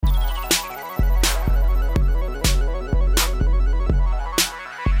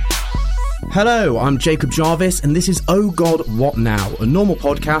Hello, I'm Jacob Jarvis, and this is Oh God, What Now, a normal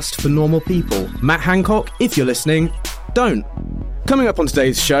podcast for normal people. Matt Hancock, if you're listening, don't. Coming up on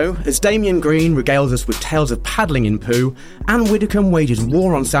today's show, as Damian Green regales us with tales of paddling in poo, Anne Widdecombe wages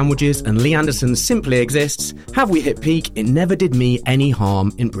war on sandwiches, and Lee Anderson simply exists, have we hit peak? It never did me any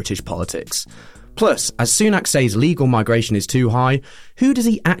harm in British politics. Plus, as Sunak says legal migration is too high, who does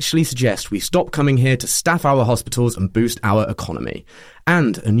he actually suggest we stop coming here to staff our hospitals and boost our economy?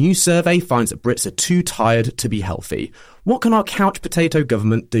 And a new survey finds that Brits are too tired to be healthy. What can our couch potato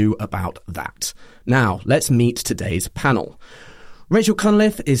government do about that? Now, let's meet today's panel. Rachel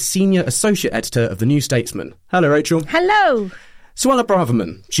Cunliffe is Senior Associate Editor of The New Statesman. Hello, Rachel. Hello. Suella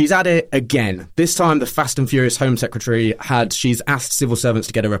Braverman, she's at it again. This time the Fast and Furious Home Secretary she's asked civil servants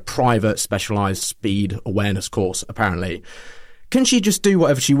to get her a private specialised speed awareness course, apparently. Can she just do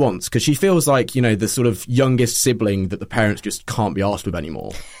whatever she wants? Because she feels like, you know, the sort of youngest sibling that the parents just can't be arsed with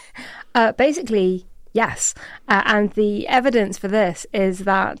anymore. Basically, yes. And the evidence for this is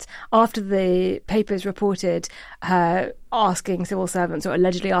that after the papers reported her asking civil servants, or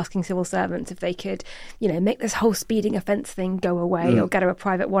allegedly asking civil servants, if they could, you know, make this whole speeding offence thing go away or get her a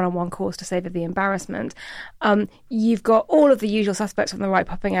private one-on-one course to save her the embarrassment, you've got all of the usual suspects on the right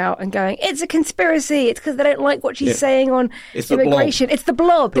popping out and going, it's a conspiracy, it's because they don't like what she's saying on immigration. It's the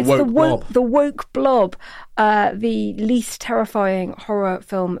blob. It's the woke blob. The least terrifying horror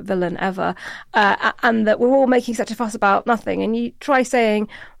film villain ever. And that we're all making such a fuss about nothing. And you try saying,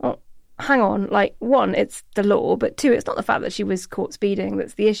 well, hang on, like, one, it's the law, but two, it's not the fact that she was caught speeding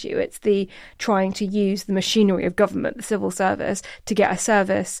that's the issue. It's the trying to use the machinery of government, the civil service, to get a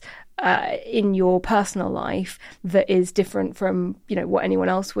service in your personal life that is different from, you know, what anyone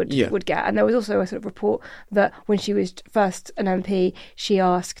else would get. And there was also a sort of report that when she was first an MP, she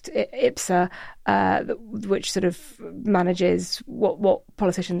asked IPSA, which sort of manages what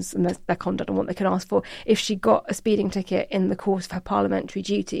politicians and their conduct and what they can ask for, if she got a speeding ticket in the course of her parliamentary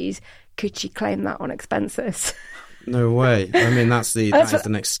duties, could she claim that on expenses? No way. I mean, that is the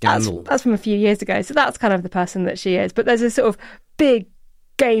next scandal. That's from a few years ago. So that's kind of the person that she is. But there's a sort of big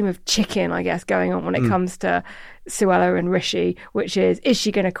game of chicken, I guess, going on when it comes to Suella and Rishi, which is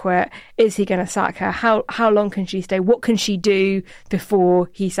she going to quit? Is he going to sack her? How long can she stay? What can she do before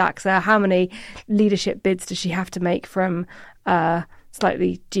he sacks her? How many leadership bids does she have to make from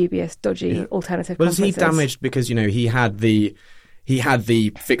slightly dubious, dodgy alternative conferences? Well, is he damaged because, you know, he had the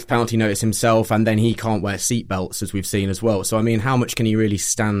fixed penalty notice himself, and then he can't wear seatbelts, as we've seen as well. So, I mean, how much can he really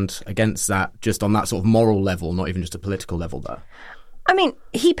stand against that, just on that sort of moral level, not even just a political level there? I mean,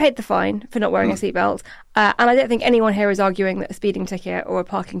 he paid the fine for not wearing a seatbelt, and I don't think anyone here is arguing that a speeding ticket or a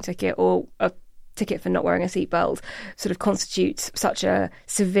parking ticket or a ticket for not wearing a seatbelt sort of constitutes such a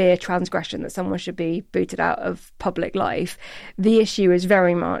severe transgression that someone should be booted out of public life. The issue is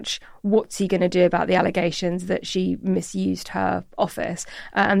very much, what's he going to do about the allegations that she misused her office?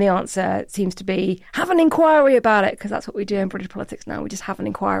 And the answer seems to be, have an inquiry about it, because that's what we do in British politics now. We just have an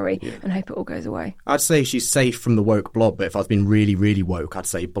inquiry and hope it all goes away. I'd say she's safe from the woke blob, but if I was being really, really woke, I'd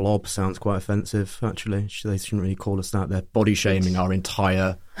say blob sounds quite offensive, actually. They shouldn't really call us that. They're body shaming our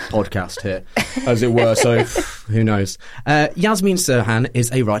entire podcast here, as it were, so who knows. Yasmin Serhan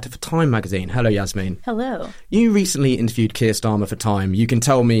is a writer for Time magazine. Hello, Yasmin. Hello. You recently interviewed Keir Starmer for Time. You can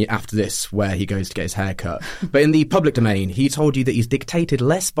tell me after this where he goes to get his hair cut. But in the public domain, he told you that he's dictated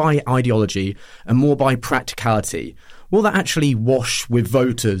less by ideology and more by practicality. Will that actually wash with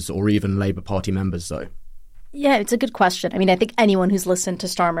voters or even Labour Party members, though? Yeah, it's a good question. I mean, I think anyone who's listened to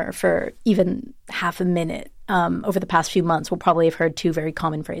Starmer for even half a minute over the past few months will probably have heard two very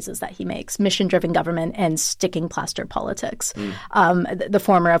common phrases that he makes: mission-driven government and sticking plaster politics. The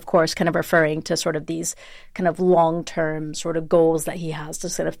former, of course, kind of referring to sort of these kind of long-term sort of goals that he has to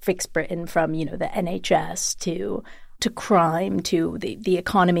sort of fix Britain from, you know, the NHS to crime, to the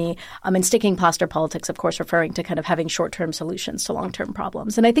economy, and sticking plaster politics, of course, referring to kind of having short-term solutions to long-term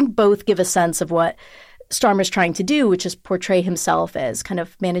problems. And I think both give a sense of what Starmer's trying to do, which is portray himself as kind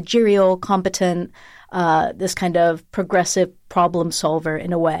of managerial, competent, this kind of progressive problem solver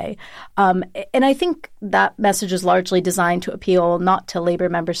in a way. And I think that message is largely designed to appeal not to Labour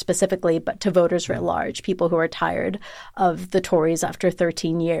members specifically, but to voters writ large, people who are tired of the Tories after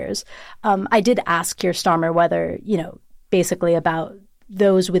 13 years. I did ask Keir Starmer whether, you know, basically about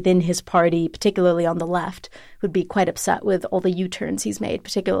those within his party, particularly on the left, would be quite upset with all the U-turns he's made,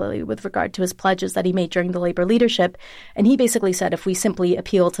 particularly with regard to his pledges that he made during the Labour leadership. And he basically said, if we simply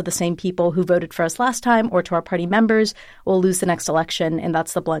appeal to the same people who voted for us last time or to our party members, we'll lose the next election. And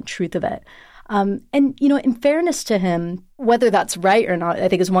that's the blunt truth of it. And, in fairness to him, whether that's right or not, I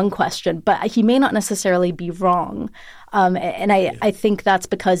think is one question, but he may not necessarily be wrong. I think that's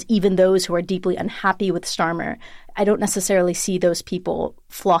because even those who are deeply unhappy with Starmer, I don't necessarily see those people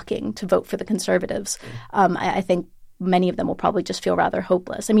flocking to vote for the Conservatives. I think many of them will probably just feel rather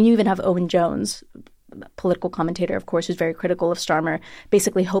hopeless. I mean, you even have Owen Jones, political commentator, of course, who's very critical of Starmer,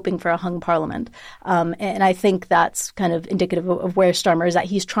 basically hoping for a hung parliament. And I think that's kind of indicative of where Starmer is at.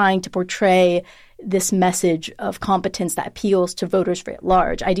 He's trying to portray this message of competence that appeals to voters at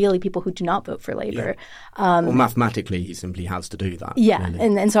large, ideally people who do not vote for Labour. Yeah. Well, mathematically, he simply has to do that. Yeah,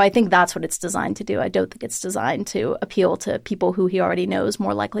 really. and so I think that's what it's designed to do. I don't think it's designed to appeal to people who he already knows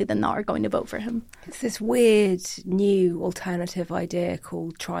more likely than not are going to vote for him. It's this weird new alternative idea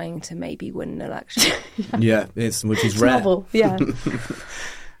called trying to maybe win an election. Yeah, which is rare. Novel, yeah.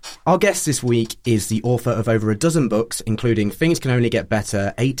 Our guest this week is the author of over a dozen books, including Things Can Only Get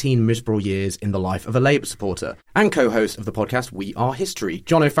Better, 18 Miserable Years in the Life of a Labour Supporter, and co-host of the podcast We Are History.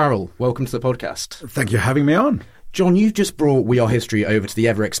 John O'Farrell, welcome to the podcast. Thank you for having me on. John, you've just brought We Are History over to the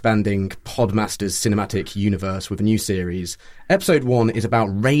ever-expanding Podmasters cinematic universe with a new series. Episode 1 is about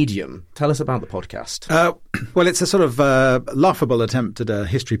radium. Tell us about the podcast. Well, it's a sort of laughable attempt at a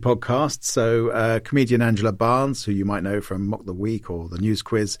history podcast. So comedian Angela Barnes, who you might know from Mock the Week or the News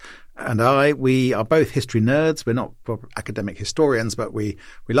Quiz, and we are both history nerds. We're not academic historians, but we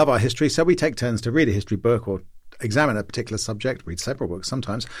love our history. So we take turns to read a history book or examine a particular subject, read several books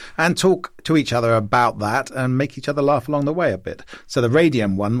sometimes, and talk to each other about that and make each other laugh along the way a bit. So the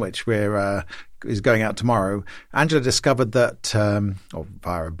radium one, which is going out tomorrow, Angela discovered that, or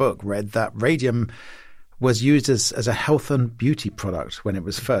via a book, read that radium was used as a health and beauty product when it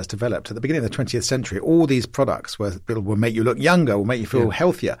was first developed. At the beginning of the 20th century, all these products will make you look younger, will make you feel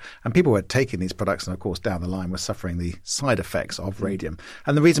healthier. And people were taking these products and, of course, down the line were suffering the side effects of radium.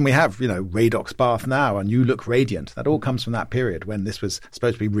 And the reason we have, Radox bath now and you look radiant, that all comes from that period when this was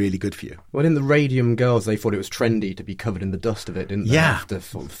supposed to be really good for you. Well, in the Radium Girls, they thought it was trendy to be covered in the dust of it, didn't they? Yeah. After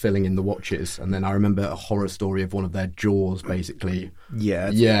sort of filling in the watches. And then I remember a horror story of one of their jaws, basically. Yeah.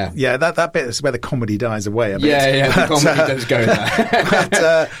 Yeah. That bit is where the comedy dies away a bit. Yeah. The comedy does go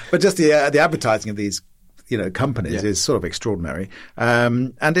there. but just the advertising of these companies is sort of extraordinary.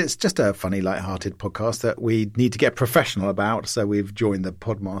 And it's just a funny, light-hearted podcast that we need to get professional about. So we've joined the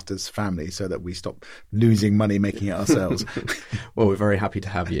Podmasters family so that we stop losing money making it ourselves. Well, we're very happy to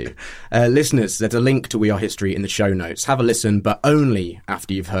have you. Listeners, there's a link to We Are History in the show notes. Have a listen, but only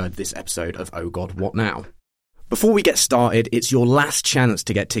after you've heard this episode of Oh God, What Now? Before we get started, it's your last chance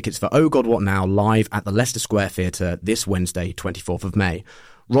to get tickets for Oh God, What Now live at the Leicester Square Theatre this Wednesday, 24th of May.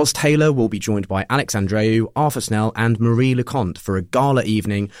 Ros Taylor will be joined by Alex Andreou, Arthur Snell and Marie Leconte for a gala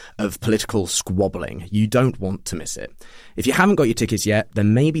evening of political squabbling. You don't want to miss it. If you haven't got your tickets yet,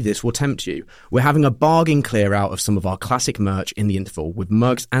 then maybe this will tempt you. We're having a bargain clear out of some of our classic merch in the interval with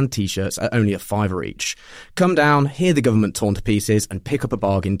mugs and t-shirts at only $5 each. Come down, hear the government torn to pieces and pick up a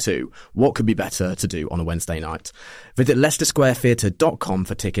bargain too. What could be better to do on a Wednesday night? Visit leicestersquaretheatre.com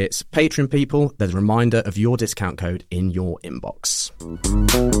for tickets. Patreon people, there's a reminder of your discount code in your inbox.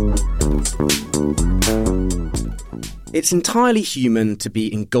 It's entirely human to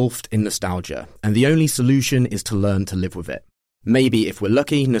be engulfed in nostalgia, and the only solution is to learn to live with it. Maybe, if we're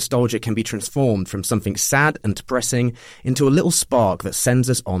lucky, nostalgia can be transformed from something sad and depressing into a little spark that sends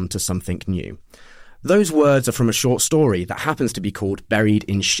us on to something new. Those words are from a short story that happens to be called Buried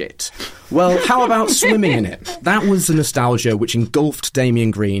in Shit. Well, how about swimming in it? That was the nostalgia which engulfed Damian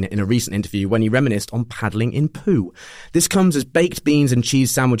Green in a recent interview when he reminisced on paddling in poo. This comes as baked beans and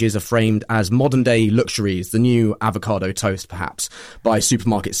cheese sandwiches are framed as modern-day luxuries, the new avocado toast, perhaps, by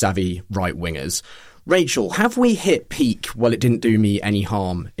supermarket-savvy right-wingers. Rachel, have we hit peak, well, it didn't do me any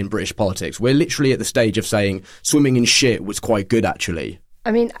harm in British politics? We're literally at the stage of saying swimming in shit was quite good, actually.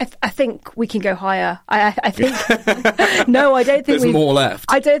 I mean, I think we can go higher. I think no, I don't think there's more left.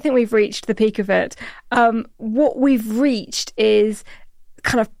 I don't think we've reached the peak of it. What we've reached is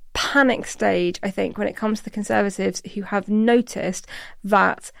kind of panic stage, I think, when it comes to the Conservatives who have noticed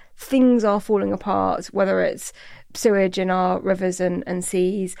that things are falling apart, whether it's sewage in our rivers and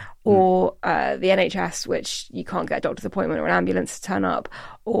seas, or the NHS, which you can't get a doctor's appointment or an ambulance to turn up,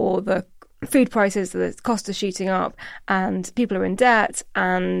 or the food prices, the cost is shooting up and people are in debt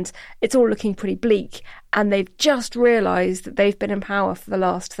and it's all looking pretty bleak. and they've just realised that they've been in power for the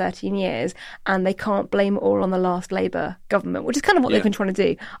last 13 years and they can't blame it all on the last Labour government, which is kind of what they've been trying to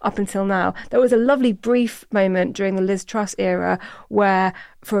do up until now. There was a lovely brief moment during the Liz Truss era where,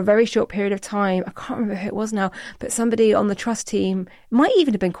 for a very short period of time, I can't remember who it was now, but somebody on the Truss team, it might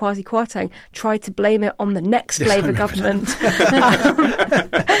even have been Kwasi Kwarteng, tried to blame it on the next Labour government.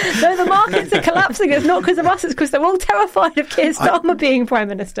 No, the markets are collapsing. It's not because of us, it's because they're all terrified of Keir Starmer being Prime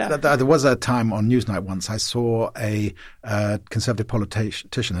Minister. There was a time on Newsnight once I saw a Conservative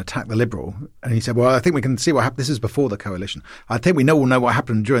politician attack the Liberal, and he said, well, I think we can see what happened. This is before the coalition. I think we all know what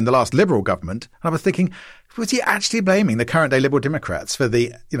happened during the last Liberal government. And I was thinking, was he actually blaming the current day Liberal Democrats for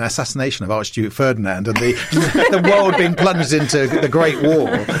the assassination of Archduke Ferdinand and the world being plunged into the Great War?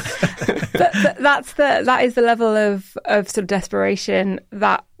 That is the level of sort of desperation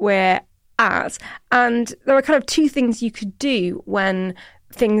that we're at. And there are kind of two things you could do when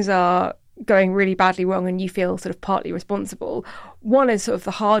things are going really badly wrong and you feel sort of partly responsible. One is sort of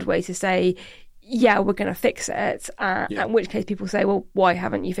the hard way to say, yeah, we're going to fix it, in which case people say, well, why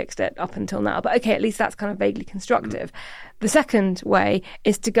haven't you fixed it up until now? But okay, at least that's kind of vaguely constructive. The second way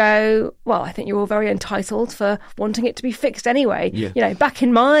is to go, well, I think you're all very entitled for wanting it to be fixed anyway. Yeah. Back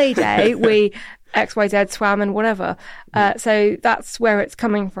in my day, we XYZ swam and whatever. So that's where it's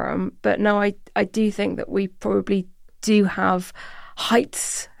coming from. But no, I do think that we probably do have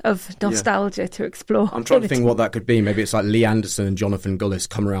heights of nostalgia to explore. I'm trying to think what that could be. Maybe it's like Lee Anderson and Jonathan Gullis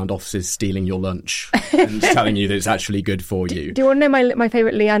come around offices stealing your lunch and telling you that it's actually good for you. Do you want to know my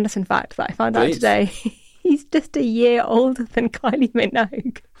favourite Lee Anderson fact that I found out today? He's just a year older than Kylie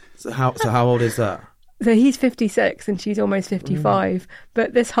Minogue. So how old is that? So he's 56 and she's almost 55.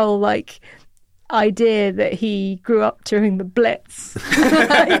 But this whole idea that he grew up during the Blitz.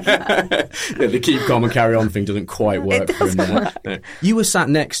 The keep calm and carry on thing doesn't quite work for him there. No. You were sat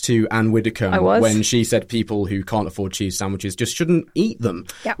next to Anne Widdecombe when she said people who can't afford cheese sandwiches just shouldn't eat them,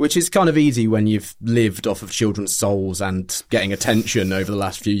 which is kind of easy when you've lived off of children's souls and getting attention over the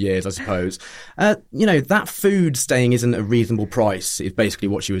last few years, I suppose. That food staying isn't a reasonable price is basically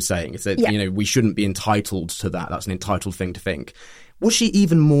what she was saying. It's that, we shouldn't be entitled to that. That's an entitled thing to think. Was she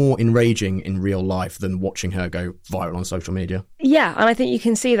even more enraging in real life than watching her go viral on social media? Yeah, and I think you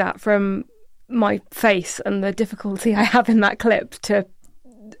can see that from my face and the difficulty I have in that clip to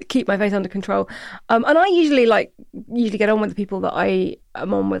keep my face under control. And I usually get on with the people that I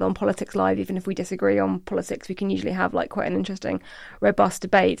am on with on Politics Live. Even if we disagree on politics, we can usually have quite an interesting, robust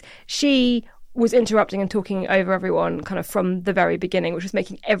debate. She was interrupting and talking over everyone kind of from the very beginning, which was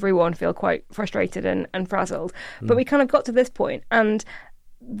making everyone feel quite frustrated and frazzled. But we kind of got to this point, and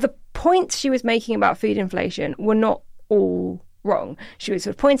the points she was making about food inflation were not all wrong. She was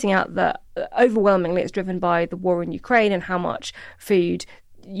sort of pointing out that overwhelmingly it's driven by the war in Ukraine and how much food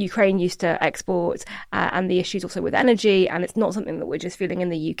Ukraine used to export, and the issues also with energy, and it's not something that we're just feeling in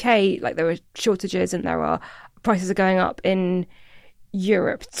the UK. There are shortages and prices are going up in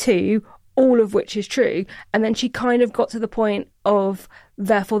Europe too, all of which is true. And then she kind of got to the point of,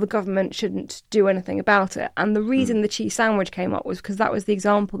 therefore, the government shouldn't do anything about it. And the reason the cheese sandwich came up was because that was the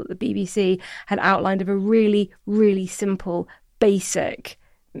example that the BBC had outlined of a really, really simple, basic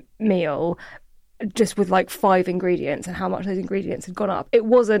meal, just with 5 ingredients and how much those ingredients had gone up. It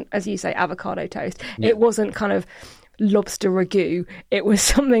wasn't, as you say, avocado toast. Yeah. It wasn't kind of lobster ragu. It was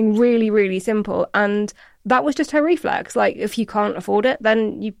something really, really simple. And that was just her reflex. If you can't afford it,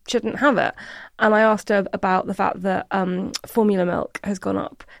 then you shouldn't have it. And I asked her about the fact that formula milk has gone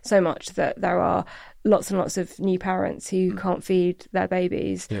up so much that there are lots and lots of new parents who can't feed their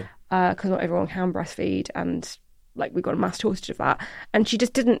babies because not everyone can breastfeed, and we've got a mass shortage of that. And she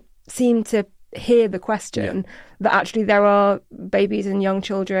just didn't seem to hear the question that actually there are babies and young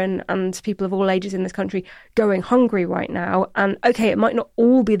children and people of all ages in this country going hungry right now. And okay, it might not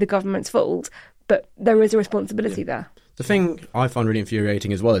all be the government's fault, but there is a responsibility there. The thing I find really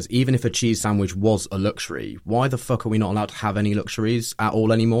infuriating as well is, even if a cheese sandwich was a luxury, why the fuck are we not allowed to have any luxuries at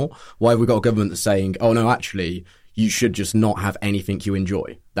all anymore? Why have we got a government that's saying, oh no, actually, you should just not have anything you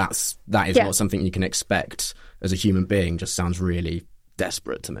enjoy? That is not something you can expect as a human being. Just sounds really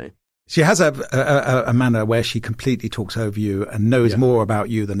desperate to me. She has a manner where she completely talks over you and knows more about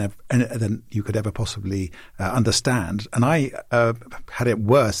you than you could ever possibly understand. And I had it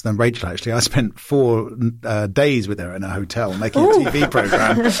worse than Rachel, actually. I spent 4 days with her in a hotel making a TV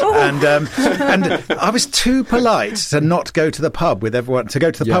program. And I was too polite to not go to the pub with everyone,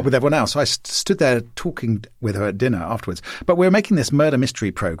 pub with everyone else. So I stood there talking with her at dinner afterwards. But we were making this murder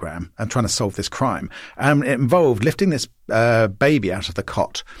mystery program and trying to solve this crime. And it involved lifting this baby out of the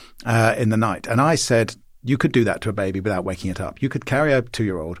cot in the night. And I said, you could do that to a baby without waking it up. You could carry a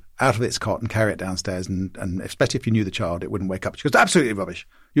 2-year-old out of its cot and carry it downstairs, and especially if you knew the child, it wouldn't wake up. She goes, absolutely rubbish.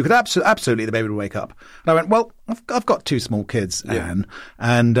 You could absolutely, the baby would wake up. And I went, well, I've got 2 small kids, Anne,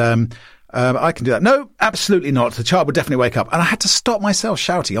 and I can do that. No, absolutely not. The child would definitely wake up. And I had to stop myself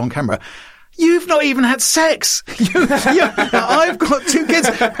shouting on camera, you've not even had sex. I've got 2 kids.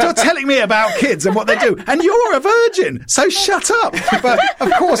 You're telling me about kids and what they do. And you're a virgin. So shut up. But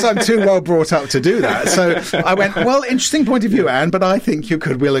of course, I'm too well brought up to do that. So I went, well, interesting point of view, Anne, but I think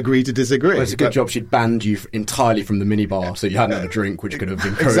we'll agree to disagree. Well, it's a good job she'd banned you entirely from the minibar so you hadn't had a drink, which could have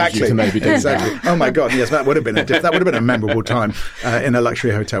encouraged you to maybe do that. Oh, my God. Yes, that would have been a memorable time in a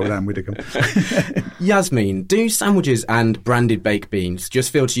luxury hotel with Anne Widdecombe. Yasmin, do sandwiches and branded baked beans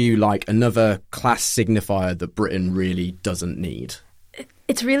just feel to you like another class signifier that Britain really doesn't need?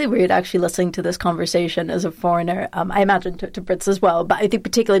 It's really weird actually listening to this conversation as a foreigner. I imagine to Brits as well, but I think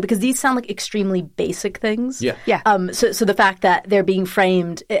particularly because these sound like extremely basic things. Yeah. So the fact that they're being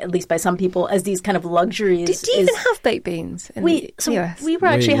framed, at least by some people, as these kind of luxuries. Do you even have baked beans in the US? We were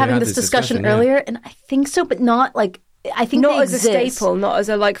actually having this discussion earlier, and I think so, but not like. I think not as a staple, not as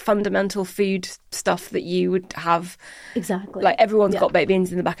a like fundamental food stuff that you would have. Exactly. Like everyone's got baked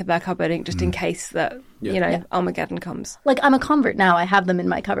beans in the back of their cupboard just in case that, Armageddon comes. Like I'm a convert now. I have them in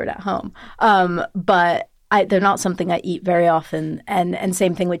my cupboard at home. But they're not something I eat very often. And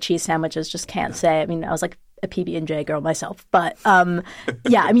same thing with cheese sandwiches, just can't say. I mean, I was like a PB&J girl myself. But I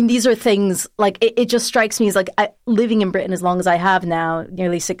mean, these are things like it just strikes me as like living in Britain as long as I have now,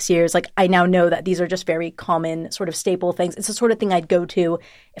 nearly 6 years, like I now know that these are just very common sort of staple things. It's the sort of thing I'd go to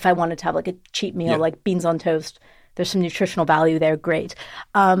if I wanted to have like a cheap meal, like beans on toast. There's some nutritional value there. Great.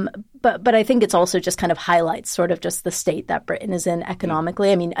 But I think it's also just kind of highlights sort of just the state that Britain is in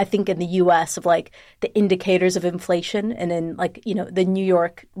economically. I mean, I think in the US of like the indicators of inflation and in like, the New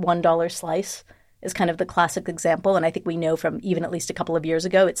York $1 slice is kind of the classic example. And I think we know from even at least a couple of years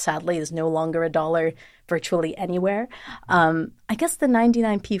ago, it sadly is no longer $1 virtually anywhere. I guess the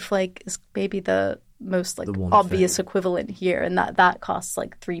 99p flake is maybe the most like obvious equivalent here. And that costs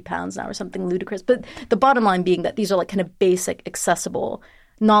like £3 now or something ludicrous. But the bottom line being that these are like kind of basic, accessible,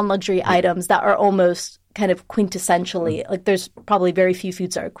 non-luxury items that are almost kind of quintessentially, like there's probably very few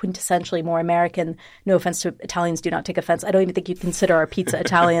foods that are quintessentially more American. No offense to Italians, do not take offense. I don't even think you consider our pizza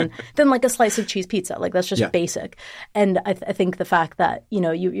Italian than like a slice of cheese pizza. Like that's just basic. And I think the fact that, you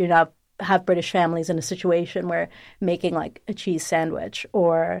now have British families in a situation where making like a cheese sandwich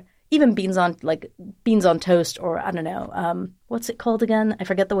or even beans on toast, or I don't know, what's it called again? I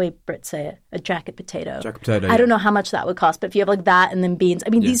forget the way Brits say it. A jacket potato. I don't know how much that would cost, but if you have like that and then beans,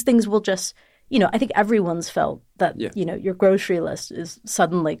 I mean, these things will just, I think everyone's felt that, your grocery list is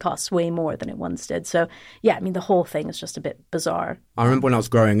suddenly costs way more than it once did. So, I mean, the whole thing is just a bit bizarre. I remember when I was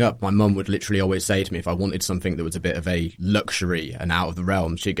growing up, my mum would literally always say to me if I wanted something that was a bit of a luxury and out of the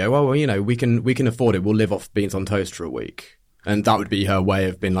realm, she'd go, oh, well, we can afford it. We'll live off beans on toast for a week. And that would be her way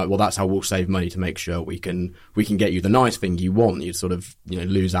of being like, well, that's how we'll save money to make sure we can get you the nice thing you want. You sort of,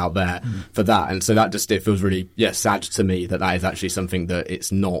 lose out there for that. And so that just, it feels really, sad to me that is actually something that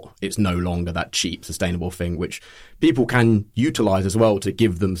it's no longer that cheap, sustainable thing, which people can utilise as well to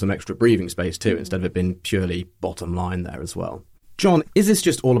give them some extra breathing space too, instead of it being purely bottom line there as well. John, is this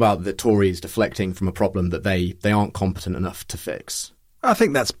just all about the Tories deflecting from a problem that they aren't competent enough to fix? I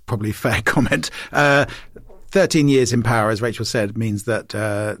think that's probably a fair comment. 13 years in power, as Rachel said, means that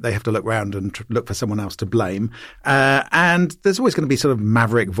they have to look round and look for someone else to blame. And there's always going to be sort of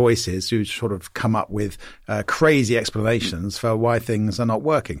maverick voices who sort of come up with crazy explanations for why things are not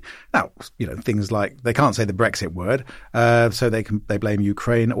working. Now, things like they can't say the Brexit word, so they blame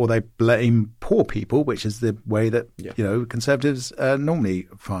Ukraine, or they blame poor people, which is the way that Conservatives normally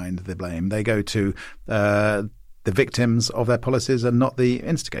find the blame. They go to the victims of their policies and not the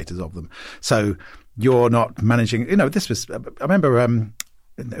instigators of them. So you're not managing, this was, I remember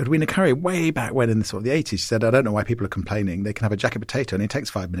Edwina Currie way back when in the sort of the 80s, she said, I don't know why people are complaining. They can have a jacket potato and it takes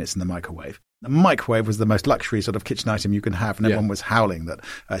 5 minutes in the microwave. The microwave was the most luxury sort of kitchen item you can have, and everyone was howling that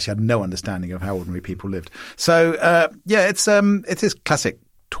she had no understanding of how ordinary people lived. So, it is classic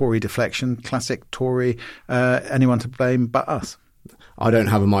Tory deflection, classic Tory, anyone to blame but us. I don't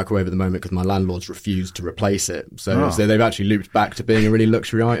have a microwave at the moment because my landlords refused to replace it. So they've actually looped back to being a really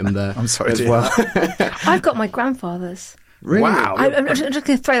luxury item there. I'm sorry as well. I've got my grandfather's. Really? Wow. I'm just going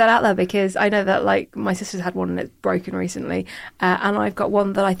to throw that out there because I know that like my sister's had one and it's broken recently, and I've got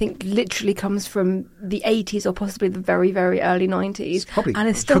one that I think literally comes from the 80s or possibly the very, very early 90s, Probably and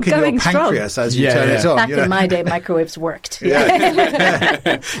it's still cooking going your pancreas strong. as you turn it on. Back in my day, microwaves worked.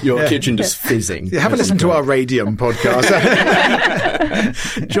 Your kitchen just fizzing. Have a listen to our Radium podcast.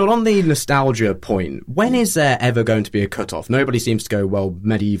 John, on the nostalgia point, when is there ever going to be a cut-off? Nobody seems to go, well,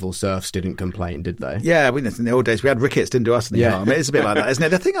 medieval serfs didn't complain, did they? Yeah, in the old days, we had rickets, didn't do us any harm. It's a bit like that, isn't it?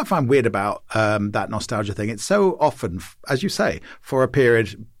 The thing I find weird about that nostalgia thing, it's so often, as you say, for a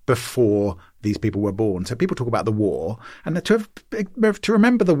period before these people were born. So people talk about the war, and to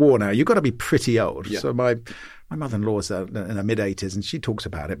remember the war now, you've got to be pretty old. Yeah. So my mother-in-law's in her mid-80s, and she talks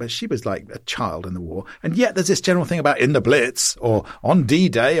about it, but she was like a child in the war. And yet there's this general thing about in the Blitz or on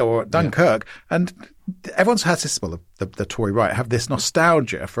D-Day or Dunkirk. Yeah. And everyone has this, well, the Tory right have this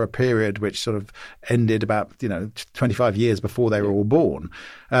nostalgia for a period which sort of ended about, 25 years before they were all born.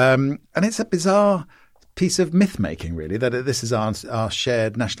 And it's a bizarre piece of myth-making, really, that this is our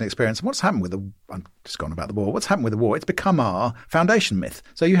shared national experience. And what's happened with I'm just gone about the war. What's happened with the war? It's become our foundation myth.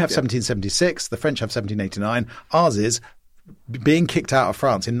 So you have 1776, the French have 1789. Ours is being kicked out of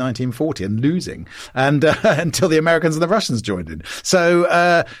France in 1940 and losing, and until the Americans and the Russians joined in.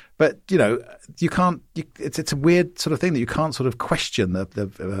 So, but you can't. It's a weird sort of thing that you can't sort of question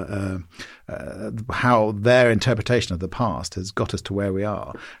how their interpretation of the past has got us to where we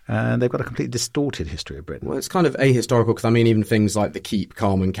are, and they've got a completely distorted history of Britain. Well, it's kind of ahistorical because even things like the "Keep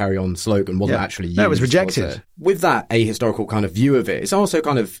Calm and Carry On" slogan wasn't actually used. No, it was rejected. With that ahistorical kind of view of it, it's also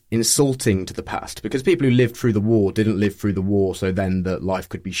kind of insulting to the past because people who lived through the war didn't live through the war, so then that life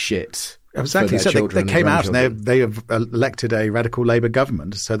could be shit. Exactly. So they came out and they have elected a radical Labour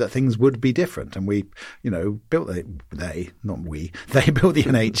government so that things would be different. And we, built they built the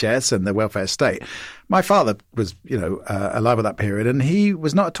NHS and the welfare state. My father was, alive at that period, and he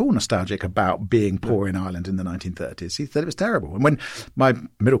was not at all nostalgic about being poor in Ireland in the 1930s. He said it was terrible. And when my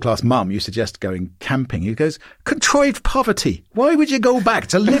middle-class mum used to suggest going camping, he goes, contrived poverty. Why would you go back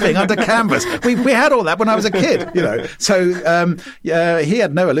to living under canvas? We had all that when I was a kid, So he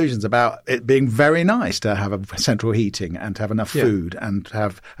had no illusions about it being very nice to have a central heating and to have enough food and to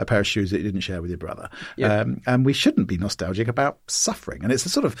have a pair of shoes that you didn't share with your brother. Yeah. And we shouldn't be nostalgic about suffering. And it's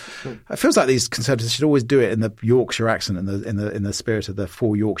it feels like these conservatives should always do it in the Yorkshire accent, in the spirit of the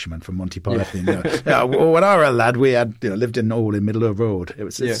four Yorkshiremen from Monty Python. When I was a lad, we had lived in middle of the road.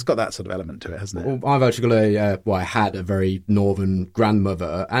 It's got that sort of element to it, hasn't it? Well, I've actually got I had a very northern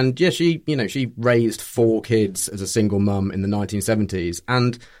grandmother, and she raised 4 kids as a single mum in the 1970s,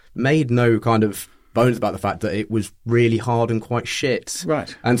 and made no kind of bones about the fact that it was really hard and quite shit.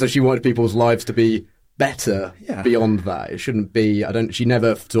 Right. And so she wanted people's lives to be better beyond that. It shouldn't be, she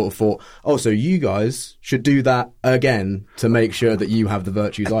never sort of thought, so you guys should do that again to make sure that you have the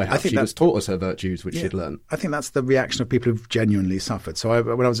virtues I have. She just taught us her virtues, which she'd learned. I think that's the reaction of people who've genuinely suffered. So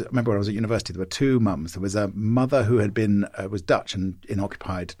when I was at university, there were 2 mums. There was a mother who had been, was Dutch and in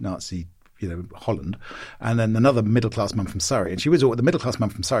occupied Nazi Holland, and then another middle-class mum from Surrey. And the middle-class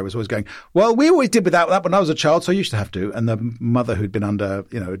mum from Surrey was always going, well, we always did without that when I was a child, so you should have to. And the mother who'd been under,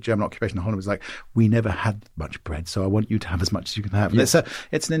 German occupation in Holland was like, we never had much bread, so I want you to have as much as you can have. And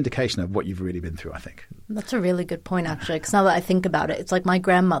it's an indication of what you've really been through, I think. That's a really good point, actually, because now that I think about it, it's like my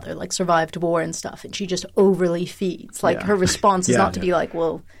grandmother, survived war and stuff, and she just overly feeds. Her response is not to be like,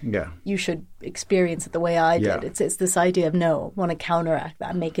 well, you should experience it the way I did. It's this idea of, no, want to counteract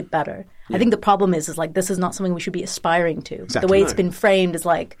that, make it better. I think the problem is this is not something we should be aspiring to. Exactly. The way it's been framed is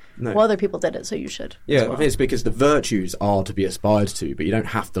well, other people did it, so you should. Yeah, well. It's because the virtues are to be aspired to, but you don't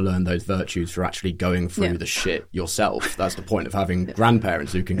have to learn those virtues for actually going through the shit yourself. That's the point of having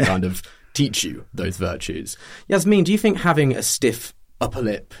grandparents who can kind of teach you those virtues. Yasmin, do you think having a stiff upper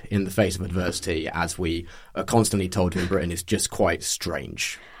lip in the face of adversity, as we are constantly told in Britain, is just quite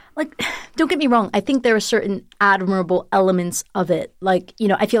strange? Don't get me wrong. I think there are certain admirable elements of it.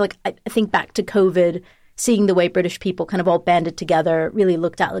 I feel I think back to COVID, seeing the way British people kind of all banded together, really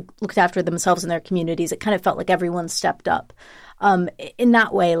looked after themselves and their communities. It kind of felt like everyone stepped up. In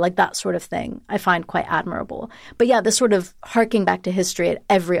that way, that sort of thing, I find quite admirable. But this sort of harking back to history at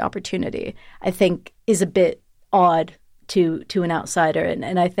every opportunity, I think is a bit odd to an outsider.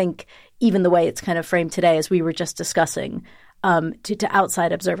 And I think even the way it's kind of framed today, as we were just discussing, to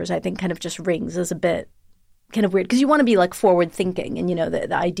outside observers, I think kind of just rings as a bit kind of weird, because you want to be forward thinking, and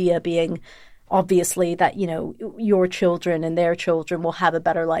the idea being obviously that your children and their children will have a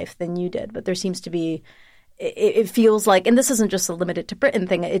better life than you did, but there seems to be it feels like, and this isn't just a limited to Britain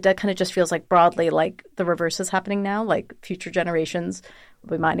thing, it kind of just feels like broadly like the reverse is happening now, like future generations,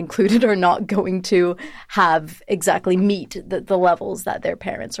 we might included, are not going to have exactly meet the levels that their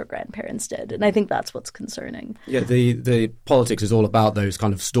parents or grandparents did. And I think that's what's concerning. Yeah, the politics is all about those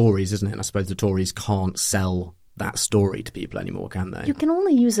kind of stories, isn't it? And I suppose the Tories can't sell that story to people anymore, can they? You can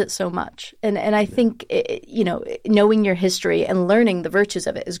only use it so much. And I think, knowing your history and learning the virtues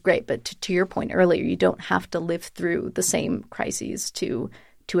of it is great. But to your point earlier, you don't have to live through the same crises to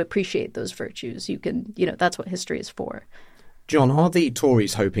appreciate those virtues. You can, that's what history is for. John, are the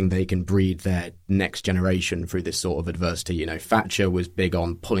Tories hoping they can breed their next generation through this sort of adversity? Thatcher was big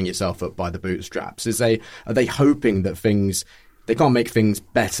on pulling yourself up by the bootstraps. Are they hoping that they can't make things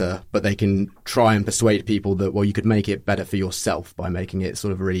better, but they can try and persuade people that, well, you could make it better for yourself by making it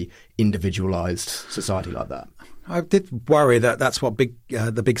sort of a really individualised society like that? I did worry that that's what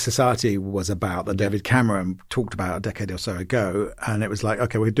the big society was about, that David Cameron talked about a decade or so ago. And it was like,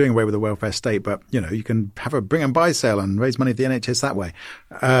 OK, we're doing away with the welfare state, but, you can have a bring and buy sale and raise money for the NHS that way.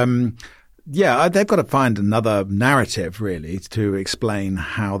 They've got to find another narrative, really, to explain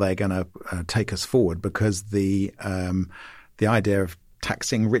how they're going to take us forward, because the idea of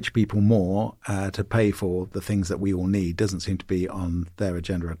taxing rich people more to pay for the things that we all need doesn't seem to be on their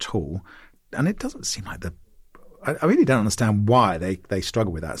agenda at all. And it doesn't seem like I really don't understand why they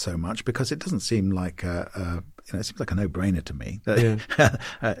struggle with that so much, because it doesn't seem like it seems like a no-brainer to me.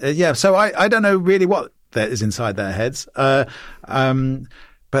 So I don't know really what is inside their heads. But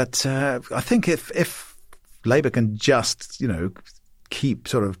I think if Labour can just, keep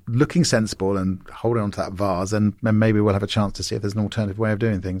sort of looking sensible and holding on to that vase, and maybe we'll have a chance to see if there's an alternative way of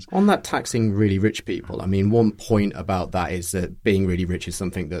doing things. On that taxing really rich people, I mean, one point about that is that being really rich is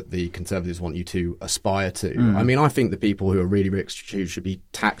something that the Conservatives want you to aspire to. I mean, I think the people who are really rich who should be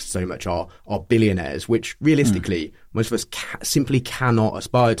taxed so much are billionaires, which realistically most of us simply cannot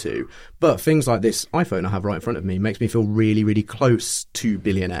aspire to. But things like this iPhone I have right in front of me makes me feel really, really close to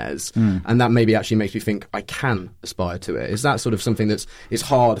billionaires. And that maybe actually makes me think I can aspire to it. Is that sort of something it's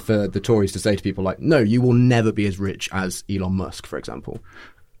hard for the Tories to say to people like, no, you will never be as rich as Elon Musk, for example?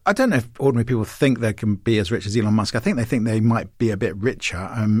 I don't know if ordinary people think they can be as rich as Elon Musk. I think they might be a bit richer.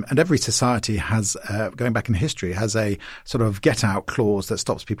 And every society has, going back in history, has a sort of get-out clause that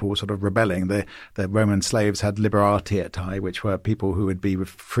stops people sort of rebelling. The Roman slaves had liberatiae, which were people who would be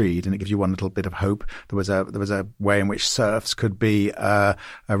freed, and it gives you one little bit of hope. There was a way in which serfs could be a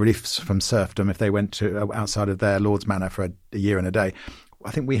relief from serfdom if they went to outside of their lord's manor for a year and a day. I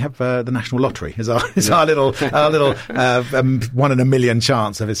think we have the National Lottery is our little 1 in a million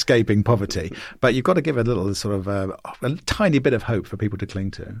chance of escaping poverty. But you've got to give a little sort of a tiny bit of hope for people to cling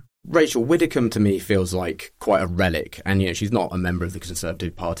to. Rachel Widdecombe to me feels like quite a relic, and she's not a member of the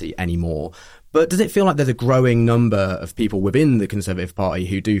Conservative Party anymore. But does it feel like there's a growing number of people within the Conservative Party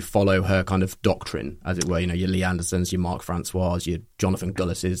who do follow her kind of doctrine, as it were? Your Lee Andersons, your Mark Francois, your Jonathan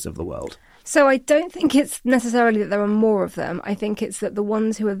Gullises of the world? So I don't think it's necessarily that there are more of them. I think it's that the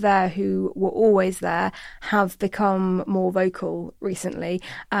ones who are there, who were always there, have become more vocal recently.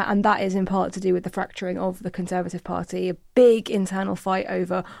 And that is in part to do with the fracturing of the Conservative Party, a big internal fight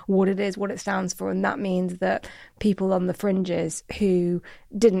over what it is, what it stands for. And that means that people on the fringes who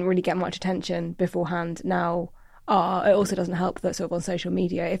didn't really get much attention beforehand now are. It also doesn't help that sort of on social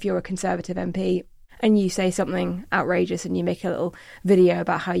media, if you're a Conservative MP and you say something outrageous and you make a little video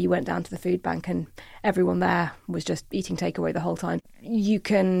about how you went down to the food bank and everyone there was just eating takeaway the whole time, you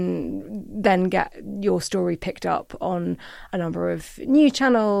can then get your story picked up on a number of news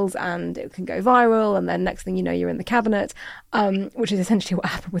channels and it can go viral, and then next thing you know, you're in the cabinet, which is essentially what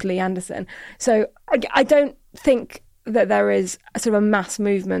happened with Lee Anderson. So I don't think that there is a sort of a mass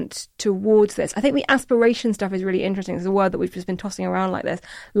movement towards this. I think the aspiration stuff is really interesting. It's a word that we've just been tossing around like this.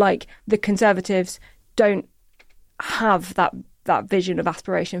 Like, the Conservatives don't have that vision of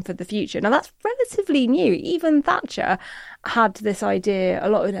aspiration for the future. Now, that's relatively new. Even Thatcher had this idea a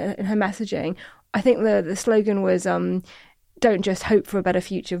lot in her messaging. I think the slogan was, don't just hope for a better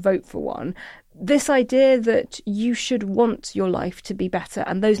future, vote for one. This idea that you should want your life to be better,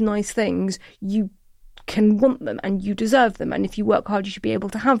 and those nice things, you can want them and you deserve them, and if you work hard you should be able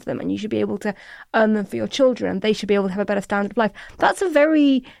to have them, and you should be able to earn them for your children, and they should be able to have a better standard of life. That's a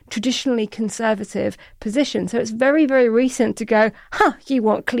very traditionally conservative position. So it's very, very recent to go, you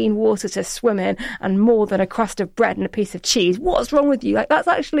want clean water to swim in and more than a crust of bread and a piece of cheese. What's wrong with you? Like, that's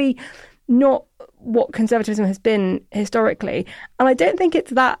actually not what conservatism has been historically. And I don't think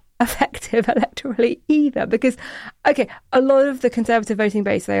it's that effective electorally either, because, okay, a lot of the Conservative voting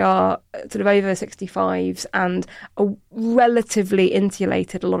base, they are sort of over 65s and are relatively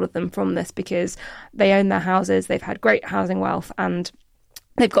insulated, a lot of them, from this because they own their houses, they've had great housing wealth, and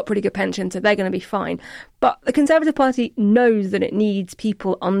they've got pretty good pensions, so they're going to be fine. But the Conservative Party knows that it needs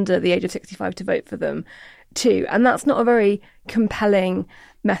people under the age of 65 to vote for them too, and that's not a very compelling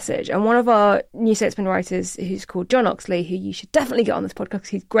message. And one of our New Statesman writers, who's called John Oxley, who you should definitely get on this podcast because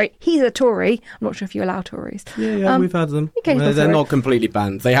he's great. He's a Tory. I'm not sure if you allow Tories. Yeah, we've had them. They're not completely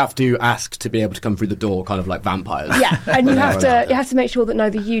banned. They have to ask to be able to come through the door, kind of like vampires. Yeah, and you have to make sure that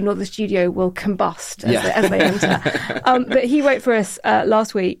neither you nor the studio will combust as they enter. But he wrote for us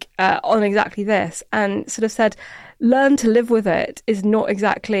last week on exactly this and sort of said, learn to live with it is not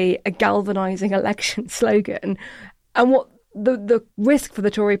exactly a galvanising election slogan. And what the risk for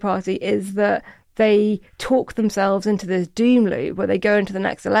the Tory party is that they talk themselves into this doom loop where they go into the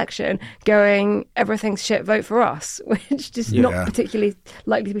next election going, everything's shit, vote for us, which is not particularly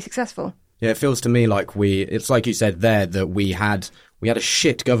likely to be successful. Yeah, it feels to me like it's like you said there, that we had a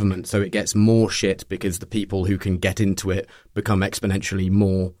shit government, so it gets more shit because the people who can get into it become exponentially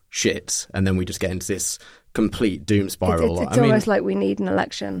more shit, and then we just get into this complete doom spiral. It's almost like we need an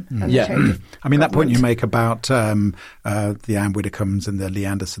election. Yeah. I mean, that point you make about the Anne Widdecombe's and the Lee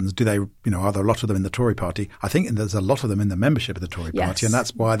Andersons, do they, are there a lot of them in the Tory party? I think there's a lot of them in the membership of the Tory party, and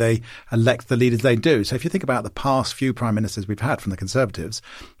that's why they elect the leaders they do. So if you think about the past few prime ministers we've had from the Conservatives,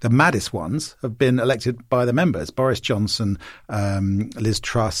 the maddest ones have been elected by the members. Boris Johnson, Liz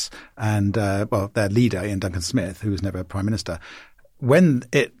Truss, and, their leader, Ian Duncan Smith, who was never prime minister. When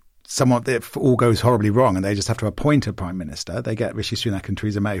if all goes horribly wrong and they just have to appoint a prime minister, they get Rishi Sunak and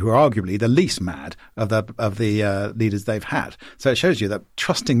Theresa May, who are arguably the least mad of the leaders they've had. So it shows you that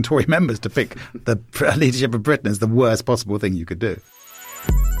trusting Tory members to pick the leadership of Britain is the worst possible thing you could do.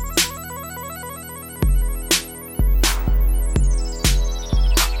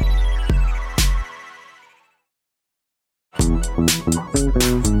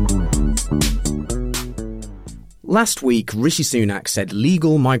 Last week, Rishi Sunak said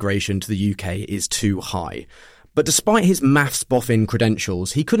legal migration to the UK is too high. But despite his maths boffin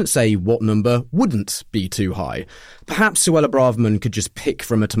credentials, he couldn't say what number wouldn't be too high. Perhaps Suella Braverman could just pick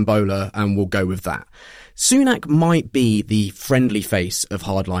from a tombola and we'll go with that. Sunak might be the friendly face of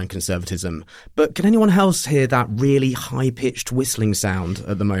hardline conservatism, but can anyone else hear that really high-pitched whistling sound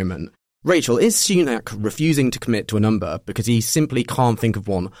at the moment? Rachel, is Sunak refusing to commit to a number because he simply can't think of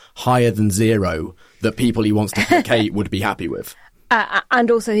one higher than 0 that people he wants to placate would be happy with?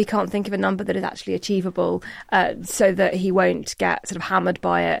 And also he can't think of a number that is actually achievable so that he won't get sort of hammered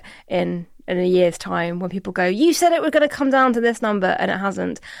by it in a year's time when people go, you said it was going to come down to this number and it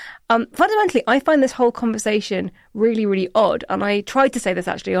hasn't. Fundamentally, I find this whole conversation really, really odd. And I tried to say this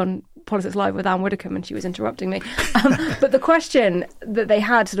actually on Politics Live with Anne Widdecombe and she was interrupting me. But the question that they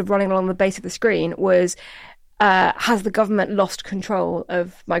had sort of running along the base of the screen was, has the government lost control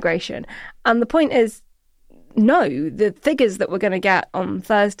of migration? And the point is, no, the figures that we're going to get on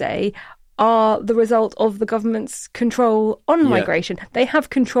Thursday are the result of the government's control on migration. They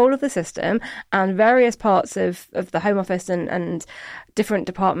have control of the system, and various parts of the Home Office and different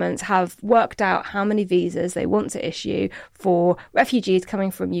departments have worked out how many visas they want to issue for refugees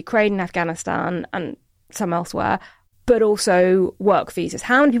coming from Ukraine and Afghanistan and some elsewhere, but also work visas.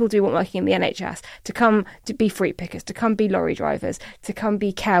 How many people do we want working in the NHS to come to be fruit pickers, to come be lorry drivers, to come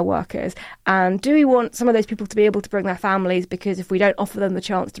be care workers? And do we want some of those people to be able to bring their families? Because if we don't offer them the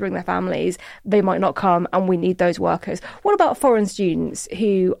chance to bring their families, they might not come, and we need those workers. What about foreign students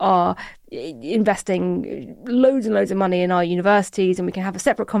who are investing loads and loads of money in our universities? And we can have a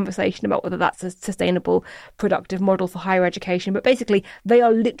separate conversation about whether that's a sustainable, productive model for higher education. But basically, they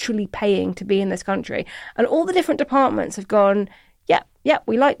are literally paying to be in this country. And all the different departments have gone, yeah,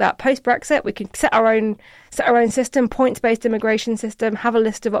 we like that. Post-Brexit, we can set our own system, points-based immigration system, have a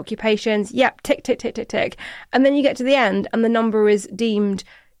list of occupations. Yep, tick, tick, tick, tick, tick. And then you get to the end and the number is deemed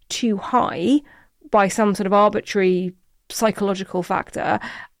too high by some sort of arbitrary psychological factor.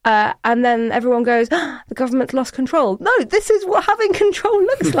 And then everyone goes, the government's lost control. No, this is what having control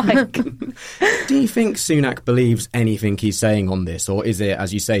looks like. Do you think Sunak believes anything he's saying on this, or is it,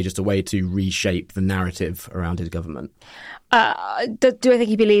 as you say, just a way to reshape the narrative around his government? Do I think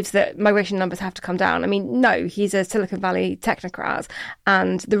he believes that migration numbers have to come down? I mean, no, he's a Silicon Valley technocrat,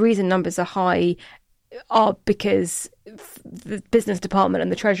 and the reason numbers are high are because the business department and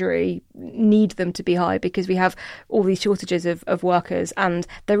the Treasury need them to be high because we have all these shortages of workers, and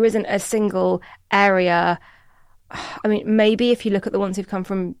there isn't a single area. I mean, maybe if you look at the ones who've come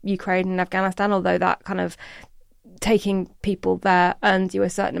from Ukraine and Afghanistan, although that kind of taking people there earns you a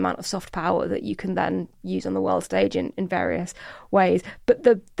certain amount of soft power that you can then use on the world stage in various ways. But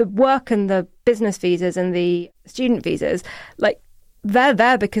the work and the business visas and the student visas, like, they're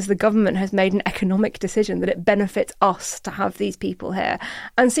there because the government has made an economic decision that it benefits us to have these people here.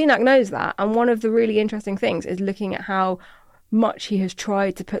 And Sunak knows that. And one of the really interesting things is looking at how much he has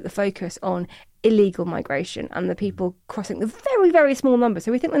tried to put the focus on illegal migration and the people crossing the very, very small number.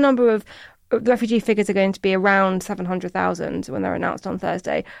 So we think the number of the refugee figures are going to be around 700,000 when they're announced on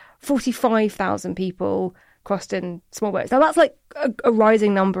Thursday. 45,000 people crossed in small boats. Now, that's like a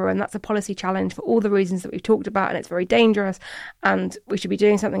rising number, and that's a policy challenge for all the reasons that we've talked about, and it's very dangerous, and we should be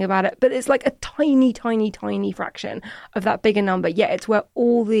doing something about it. But it's like a tiny, tiny, tiny fraction of that bigger number, yet it's where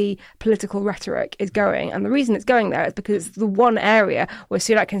all the political rhetoric is going. And the reason it's going there is because it's the one area where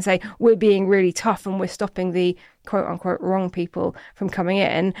Sunak can say, we're being really tough and we're stopping the quote-unquote wrong people from coming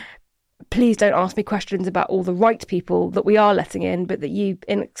in. Please don't ask me questions about all the right people that we are letting in, but that you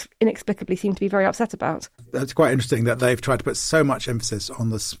inexplicably seem to be very upset about. That's quite interesting that they've tried to put so much emphasis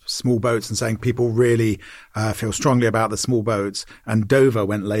on the small boats and saying people really feel strongly about the small boats. And Dover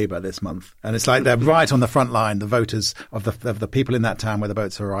went Labour this month. And it's like they're right on the front line. The voters of the people in that town where the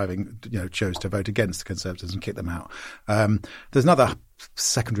boats are arriving, chose to vote against the Conservatives and kick them out. There's another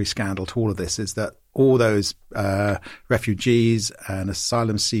secondary scandal to all of this is that all those refugees and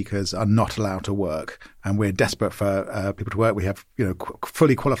asylum seekers are not allowed to work, and we're desperate for people to work. We have,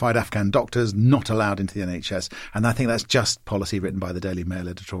 fully qualified Afghan doctors not allowed into the NHS, and I think that's just policy written by the Daily Mail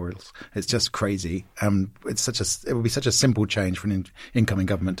editorials. It's just crazy. It would be such a simple change for an incoming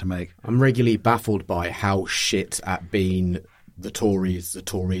government to make. I'm regularly baffled by how shit at being the Tories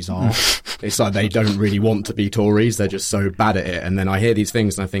are. It's like they don't really want to be Tories. They're just so bad at it. And then I hear these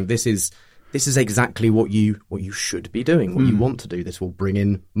things and I think this is exactly what you should be doing, what you want to do. This will bring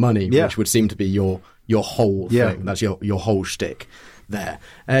in money, which would seem to be your whole thing. That's your whole shtick there.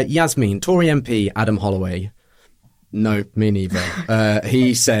 Yasmin, Tory MP Adam Holloway. No, me neither.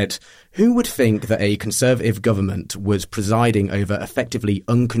 He said, who would think that a Conservative government was presiding over effectively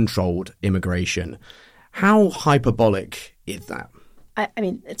uncontrolled immigration? How hyperbolic is that? I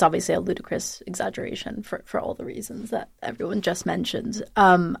mean, it's obviously a ludicrous exaggeration for all the reasons that everyone just mentioned.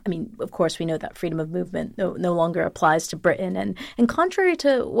 I mean, of course, we know that freedom of movement no longer applies to Britain. And contrary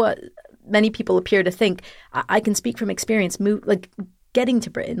to what many people appear to think, I can speak from experience, getting to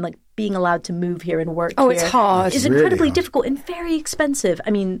Britain, being allowed to move here and work here. It's hard. Is incredibly difficult and very expensive.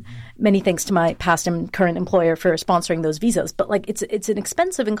 I mean, many thanks to my past and current employer for sponsoring those visas, but it's an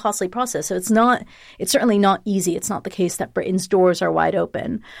expensive and costly process. So it's certainly not easy. It's not the case that Britain's doors are wide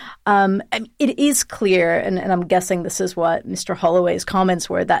open. It is clear, and I'm guessing this is what Mr. Holloway's comments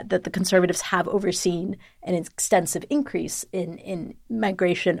were, that the Conservatives have overseen an extensive increase in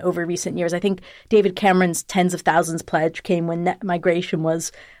migration over recent years. I think David Cameron's tens of thousands pledge came when net migration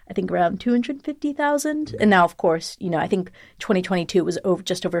was, I think, around 250,000. And now, of course, I think 2022 was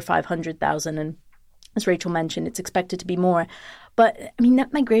just over 500,000. And as Rachel mentioned, it's expected to be more. But, I mean,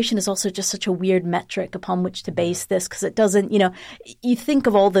 net migration is also just such a weird metric upon which to base this, because it doesn't, you think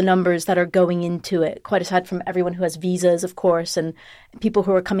of all the numbers that are going into it, quite aside from everyone who has visas, of course, and people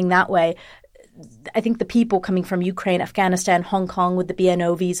who are coming that way. I think the people coming from Ukraine, Afghanistan, Hong Kong with the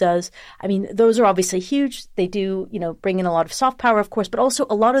BNO visas, I mean, those are obviously huge. They do, bring in a lot of soft power, of course, but also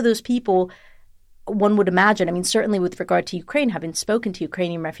a lot of those people, one would imagine, I mean, certainly with regard to Ukraine, having spoken to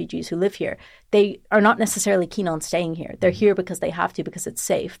Ukrainian refugees who live here, they are not necessarily keen on staying here. They're here because they have to, because it's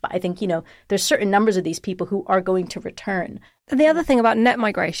safe. But I think, there's certain numbers of these people who are going to return. And the other thing about net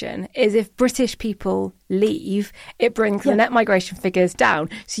migration is if British people leave, it brings the net migration figures down.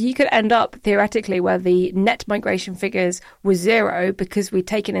 So you could end up theoretically where the net migration figures were zero because we'd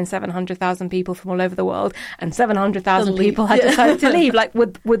taken in 700,000 people from all over the world and 700,000 people had decided to leave.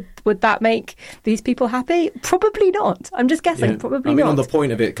 Would that make these people happy? Probably not. I'm just guessing. Probably not. On the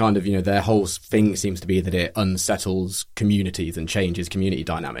point of it, kind of, their whole thing seems to be that it unsettles communities and changes community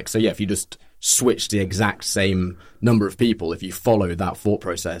dynamics. So yeah, if you just switch the exact same number of people, if you follow that thought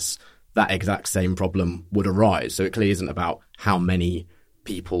process, that exact same problem would arise. So it clearly isn't about how many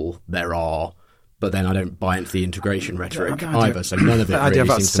people there are, but then I don't buy into the integration rhetoric either. So none of it really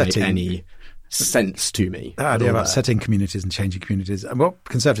seems to make any sense to me. That idea about setting communities and changing communities. And what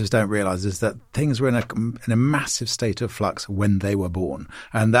Conservatives don't realise is that things were in a massive state of flux when they were born.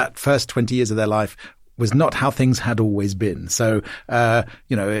 And that first 20 years of their life was not how things had always been. So,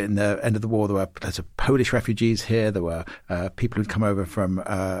 in the end of the war, there were lots of Polish refugees here. There were people who'd come over from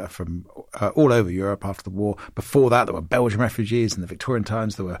all over Europe after the war. Before that, there were Belgian refugees. In the Victorian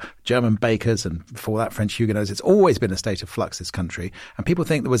times, there were German bakers, and before that, French Huguenots. It's always been a state of flux, this country. And people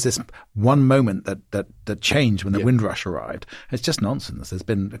think there was this one moment that changed when the Windrush arrived. It's just nonsense. There's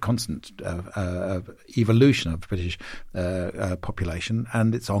been a constant evolution of the British population,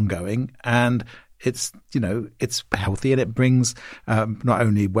 and it's ongoing. And it's healthy, and it brings not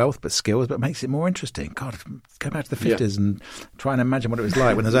only wealth but skills, but makes it more interesting. God, go back to the 50s and try and imagine what it was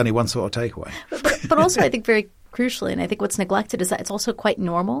like when there's only one sort of takeaway. But also, I think very crucially, and I think what's neglected is that it's also quite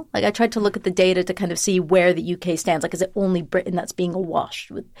normal. Like, I tried to look at the data to kind of see where the UK stands. Like, is it only Britain that's being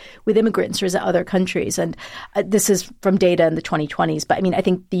awash with immigrants, or is it other countries? And this is from data in the 2020s. But I mean, I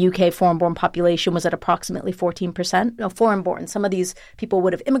think the UK foreign-born population was at approximately 14%. No, foreign-born. Some of these people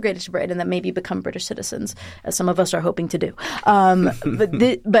would have immigrated to Britain and then maybe become British citizens, as some of us are hoping to do.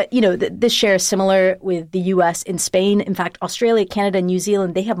 This share is similar with the US and Spain. In fact, Australia, Canada, New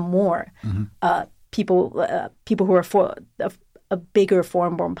Zealand, they have more people who are a bigger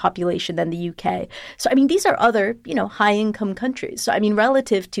foreign-born population than the UK. So, I mean, these are other, high-income countries. So, I mean,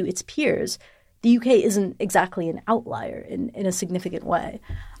 relative to its peers, the UK isn't exactly an outlier in a significant way.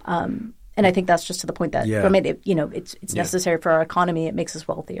 And I think that's just to the point that it's necessary for our economy. It makes us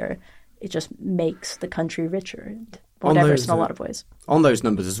wealthier. It just makes the country richer and more diverse in a lot of ways. On those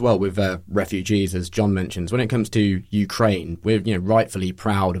numbers as well, with refugees, as John mentions, when it comes to Ukraine, we're rightfully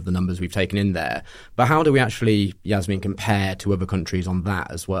proud of the numbers we've taken in there. But how do we actually, Yasmin, compare to other countries on that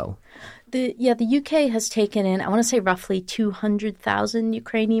as well? The UK has taken in, I want to say, roughly 200,000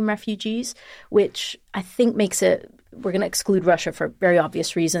 Ukrainian refugees, which I think makes it, we're going to exclude Russia for very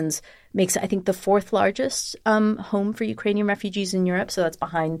obvious reasons, makes it, I think, the fourth largest home for Ukrainian refugees in Europe. So that's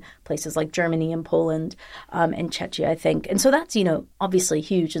behind places like Germany and Poland and Czechia, I think. And so that's, obviously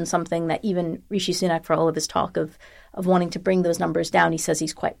huge, and something that even Rishi Sunak, for all of his talk of wanting to bring those numbers down, he says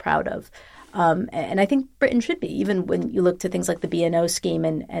he's quite proud of. And I think Britain should be, even when you look to things like the BNO scheme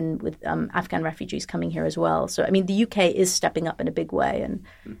and with Afghan refugees coming here as well. So, I mean, the UK is stepping up in a big way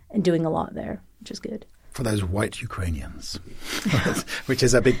and doing a lot there, which is good. For those white Ukrainians, which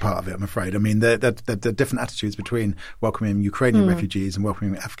is a big part of it, I'm afraid. I mean, the different attitudes between welcoming Ukrainian refugees and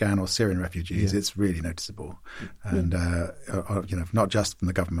welcoming Afghan or Syrian refugees, it's really noticeable. And, not just from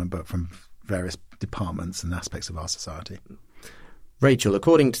the government, but from various departments and aspects of our society. Rachel,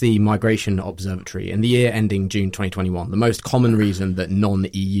 according to the Migration Observatory, in the year ending June 2021, the most common reason that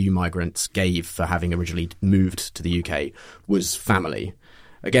non-EU migrants gave for having originally moved to the UK was family.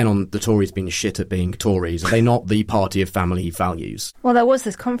 Again, on the Tories being shit at being Tories, are they not the party of family values? Well, there was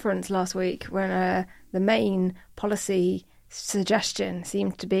this conference last week when the main policy suggestion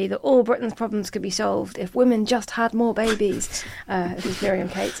seemed to be that all Britain's problems could be solved if women just had more babies. This is Miriam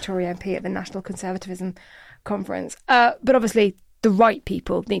Cates, Tory MP at the National Conservatism Conference. But obviously, the right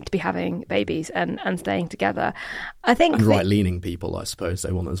people need to be having babies and staying together. I think, and right-leaning people, I suppose,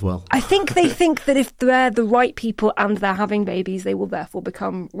 they want as well. I think they think that if they're the right people and they're having babies, they will therefore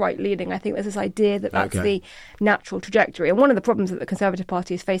become right-leaning. I think there's this idea that that's the natural trajectory. And one of the problems that the Conservative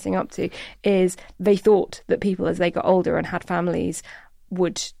Party is facing up to is they thought that people, as they got older and had families,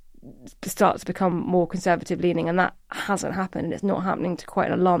 would start to become more conservative-leaning, and that hasn't happened. And it's not happening to quite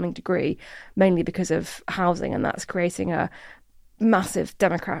an alarming degree, mainly because of housing, and that's creating a massive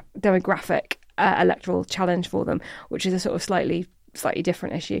demographic electoral challenge for them, which is a sort of slightly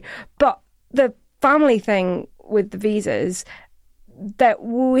different issue. But the family thing with the visas, that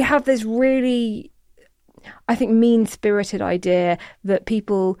we have this really, I think, mean-spirited idea that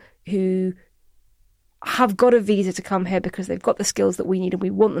people who have got a visa to come here because they've got the skills that we need and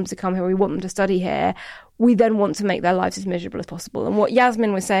we want them to come here, we want them to study here, we then want to make their lives as miserable as possible. And what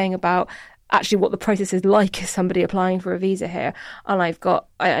Yasmin was saying about actually what the process is like as somebody applying for a visa here. And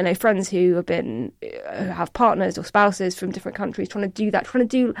I know friends who have partners or spouses from different countries trying to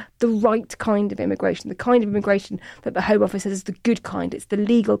do the right kind of immigration, the kind of immigration that the Home Office says is the good kind. It's the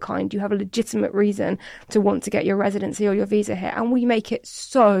legal kind. You have a legitimate reason to want to get your residency or your visa here. And we make it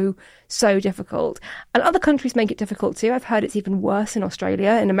so difficult. And other countries make it difficult too. I've heard it's even worse in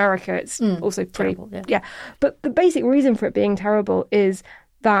Australia. In America, it's also pretty terrible. Yeah. But the basic reason for it being terrible is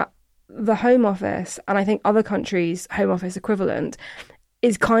that the Home Office, and I think other countries' Home Office equivalent,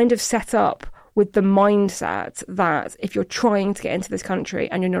 is kind of set up with the mindset that if you're trying to get into this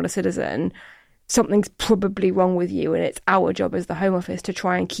country and you're not a citizen, something's probably wrong with you, and it's our job as the Home Office to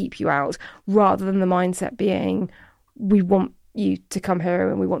try and keep you out, rather than the mindset being, we want you to come here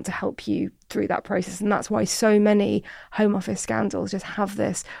and we want to help you through that process. And that's why so many Home Office scandals just have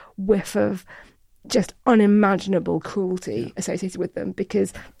this whiff of just unimaginable cruelty associated with them,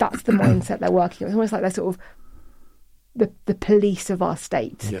 because that's the mindset they're working with. It's almost like they're sort of the police of our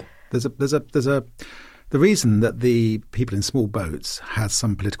state. Yeah. The reason that the people in small boats has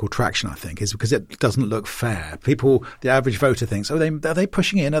some political traction, I think, is because it doesn't look fair. People, the average voter thinks, are they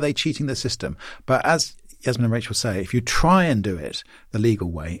pushing in? Are they cheating the system? But as Yasmin and Rachel say, if you try and do it the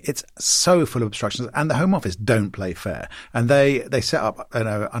legal way, it's so full of obstructions. And the Home Office don't play fair. And they set up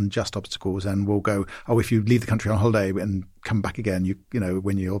unjust obstacles and will go, if you leave the country on holiday and come back again,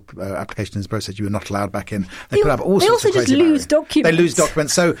 when your application is processed, you are not allowed back in. They put up all sorts of crazy barriers. They also just lose documents. They lose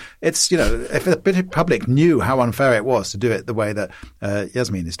documents. So it's, if the British public knew how unfair it was to do it the way that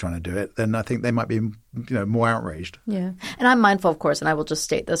Yasmin is trying to do it, then I think they might be, more outraged. Yeah. And I'm mindful, of course, and I will just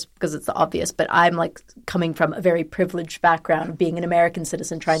state this because it's the obvious, but I'm coming from a very privileged background, being an American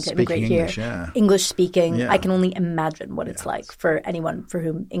citizen trying to immigrate English, here. Yeah. English speaking. Yeah. I can only imagine what it's like for anyone for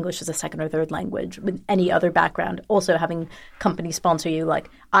whom English is a second or third language with any other background. Also having companies sponsor you,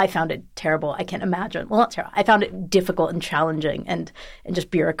 I found it terrible. I can't imagine. Well, not terrible. I found it difficult and challenging and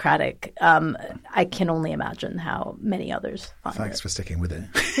just bureaucratic. I can only imagine how many others find Thanks for sticking with it.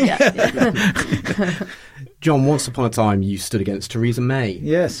 Yeah. John, once upon a time you stood against Theresa May.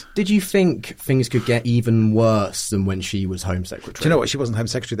 Yes. Did you think things could get even worse than when she was Home Secretary? Do you know what? She wasn't Home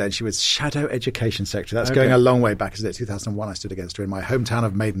Secretary then. She was Shadow Education Secretary. That's going a long way back, isn't it? 2001 I stood against her in my hometown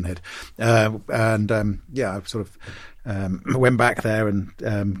of Maidenhead. I sort of went back there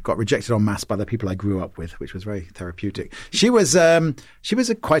and got rejected en masse by the people I grew up with, which was very therapeutic. She was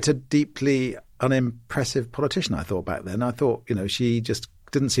quite a deeply unimpressive politician, I thought, back then. I thought, she just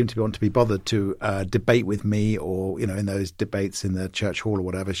didn't seem to want to be bothered to debate with me, or in those debates in the church hall or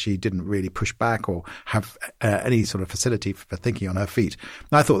whatever. She didn't really push back or have any sort of facility for thinking on her feet.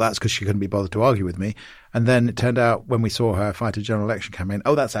 And I thought that's because she couldn't be bothered to argue with me. And then it turned out when we saw her fight a general election campaign,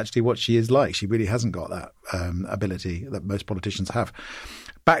 that's actually what she is like. She really hasn't got that ability that most politicians have.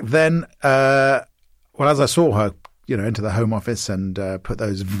 Back then, as I saw her into the Home Office and put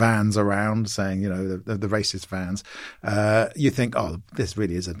those vans around saying, the racist vans, you think, this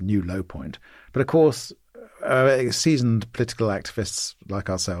really is a new low point. But of course, seasoned political activists like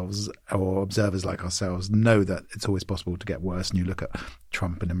ourselves or observers like ourselves know that it's always possible to get worse. And you look at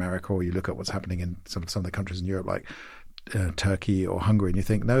Trump in America, or you look at what's happening in some of the countries in Europe like Turkey or Hungary, and you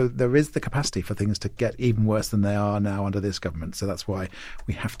think, no, there is the capacity for things to get even worse than they are now under this government. So that's why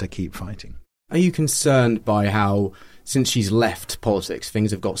we have to keep fighting. Are you concerned by how, since she's left politics,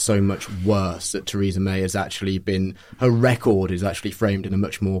 things have got so much worse, that Theresa May has actually her record is actually framed in a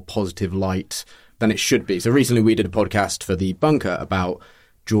much more positive light than it should be? So recently we did a podcast for The Bunker about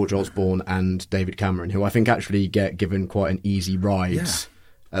George Osborne and David Cameron, who I think actually get given quite an easy ride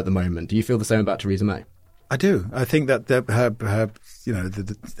at the moment. Do you feel the same about Theresa May? I do. I think that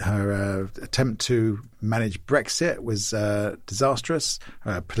her attempt to manage Brexit was disastrous.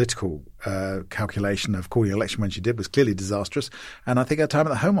 Political calculation of calling an election when she did was clearly disastrous. And I think her time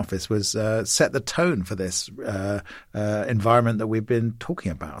at the Home Office was set the tone for this environment that we've been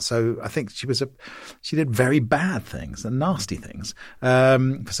talking about. So I think she did very bad things and nasty things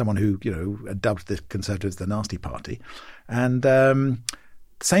for someone who dubbed the Conservatives the nasty party. And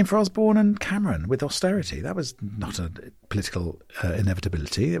same for Osborne and Cameron with austerity. That was not a political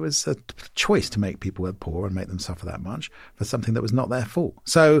inevitability. It was a choice to make people poor and make them suffer that much for something that was not their fault.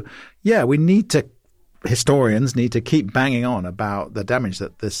 So, historians need to keep banging on about the damage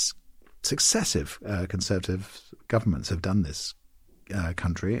that this successive Conservative governments have done this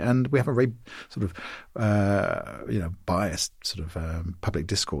country, and we have a very sort of biased sort of public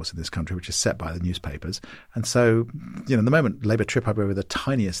discourse in this country, which is set by the newspapers. And so, the moment Labour trip up over the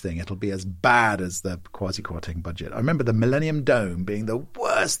tiniest thing, it'll be as bad as the Kwasi-Kwarteng budget. I remember the Millennium Dome being the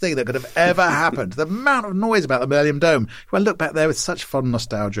worst thing that could have ever happened. The amount of noise about the Millennium Dome. I look back there with such fond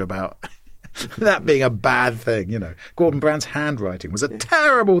nostalgia about that being a bad thing. Gordon Brown's handwriting was a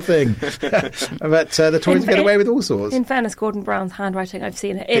terrible thing. But the Tories get away with all sorts. In fairness, Gordon Brown's handwriting, I've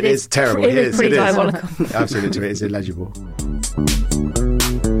seen it. It is terrible. It is pretty diabolical. Absolutely, it is illegible.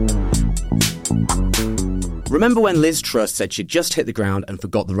 Remember when Liz Truss said she'd just hit the ground and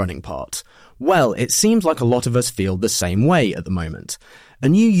forgot the running part? Well, it seems like a lot of us feel the same way at the moment. A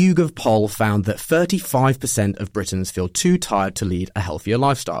new YouGov poll found that 35% of Britons feel too tired to lead a healthier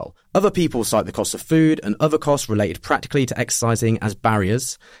lifestyle. Other people cite the cost of food and other costs related practically to exercising as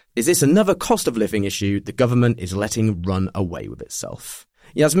barriers. Is this another cost of living issue the government is letting run away with itself?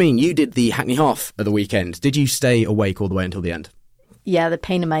 Yasmin, you did the Hackney Half at the weekend. Did you stay awake all the way until the end? Yeah, the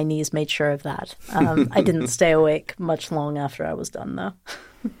pain in my knees made sure of that. I didn't stay awake much long after I was done, though.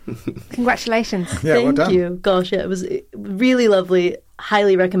 Congratulations. Yeah, well done. Thank you. Gosh, yeah, it was really lovely.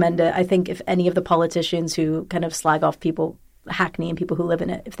 highly recommend it. I think if any of the politicians who kind of slag off Hackney and people who live in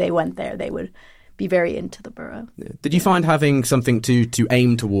it, if they went there, they would be very into the borough. Did you find having something to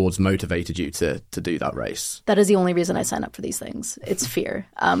aim towards motivated you to do that race? That is the only reason I sign up for these things. It's fear.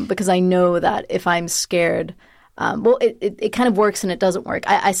 Because I know that if I'm scared, it kind of works and it doesn't work.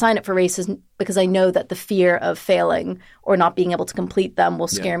 I sign up for races because I know that the fear of failing or not being able to complete them will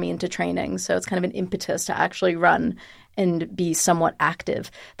scare me into training. So it's kind of an impetus to actually run and be somewhat active.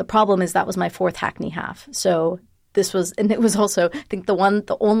 The problem is that was my 4th Hackney half. So it was also, I think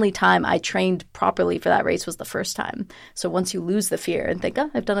the only time I trained properly for that race was the first time. So once you lose the fear and think,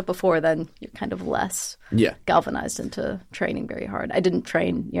 I've done it before, then you're kind of less galvanized into training very hard. I didn't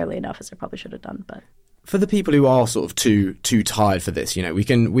train nearly enough as I probably should have done, but. For the people who are sort of too tired for this, we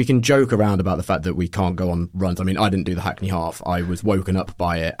can joke around about the fact that we can't go on runs. I mean, I didn't do the Hackney half. I was woken up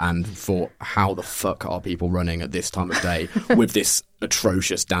by it and thought, how the fuck are people running at this time of day with this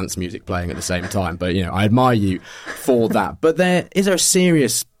atrocious dance music playing at the same time? But, I admire you for that. But is there a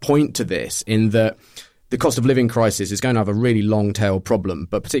serious point to this in that the cost of living crisis is going to have a really long tail problem,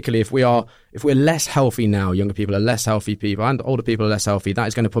 but particularly if we're less healthy now, younger people are less healthy people and older people are less healthy, that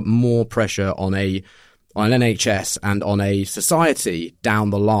is going to put more pressure on an NHS and on a society down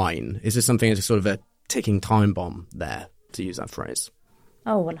the line. Is this something that's sort of a ticking time bomb there, to use that phrase?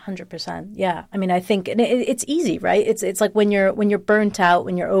 Oh, 100%. Yeah. I mean, I think it's easy, right? It's like when you're burnt out,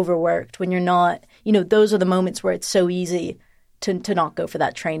 when you're overworked, when you're not, those are the moments where it's so easy to not go for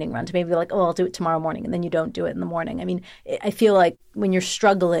that training run, to maybe be like, I'll do it tomorrow morning, and then you don't do it in the morning. I mean, I feel like when you're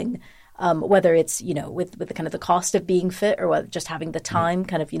struggling, whether it's, with the kind of the cost of being fit or whether just having the time,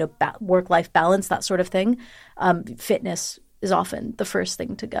 kind of, work-life balance, that sort of thing, fitness is often the first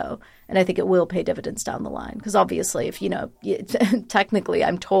thing to go. And I think it will pay dividends down the line. Because obviously, if, technically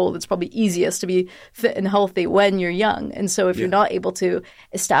I'm told it's probably easiest to be fit and healthy when you're young. And so if you're not able to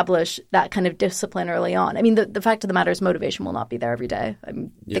establish that kind of discipline early on, I mean, the fact of the matter is motivation will not be there every day. I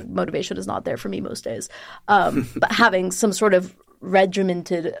mean, motivation is not there for me most days. But having some sort of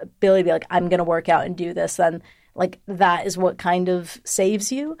regimented ability to be like, I'm going to work out and do this, then like that is what kind of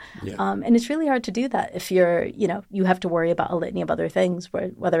saves you. And it's really hard to do that if you're, you have to worry about a litany of other things,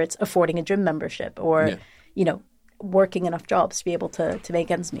 whether it's affording a gym membership or, working enough jobs to be able to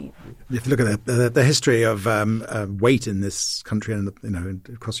make ends meet. If you look at the history of weight in this country and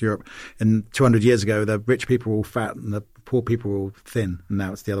across Europe, and 200 years ago, the rich people were all fat and the poor people were all thin, and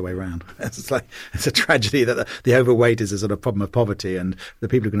now it's the other way around. It's a tragedy that the overweight is a sort of problem of poverty, and the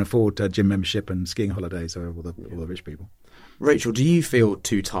people who can afford gym membership and skiing holidays are all the rich people. Rachel, do you feel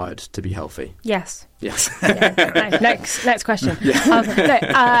too tired to be healthy? Yes. Yes. Next question.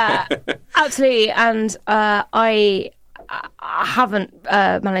 Absolutely. And I haven't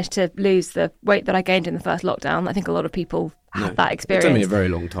managed to lose the weight that I gained in the first lockdown. I think a lot of people have that experience. It took me a very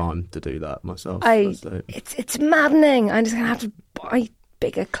long time to do that myself. It's maddening. I'm just going to have to buy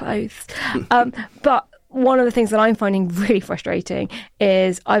bigger clothes. But one of the things that I'm finding really frustrating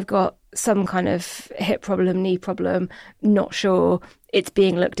is I've got some kind of hip problem, knee problem, not sure. It's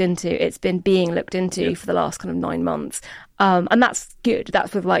being looked into. It's been being looked into for the last kind of 9 months. And that's good.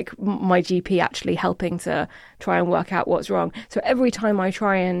 That's with like my GP actually helping to try and work out what's wrong. So every time I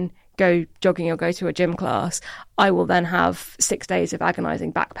try and go jogging or go to a gym class, I will then have 6 days of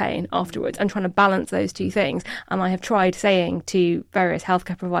agonizing back pain afterwards, and trying to balance those two things. And I have tried saying to various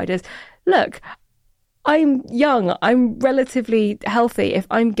healthcare providers, look, I'm young, I'm relatively healthy. If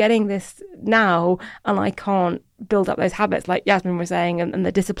I'm getting this now and I can't build up those habits, like Yasmin was saying, and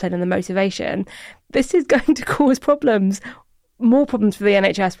the discipline and the motivation, this is going to cause more problems for the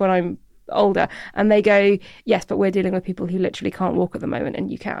NHS when I'm older. And they go, yes, but we're dealing with people who literally can't walk at the moment,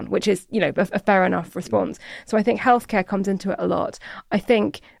 and you can, which is, a fair enough response. So I think healthcare comes into it a lot. I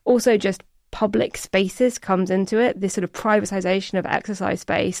think also just public spaces comes into it, this sort of privatization of exercise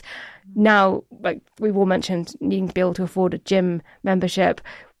space. Now, like we've all mentioned, needing to be able to afford a gym membership.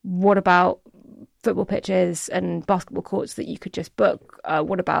 What about football pitches and basketball courts that you could just book?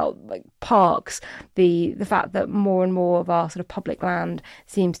 What about like parks? The fact that more and more of our sort of public land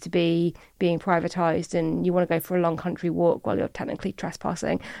seems to be being privatized, and you want to go for a long country walk while you're technically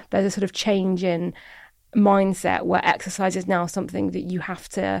trespassing. There's a sort of change in mindset where exercise is now something that you have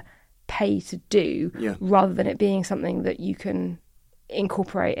to pay to do, rather than it being something that you can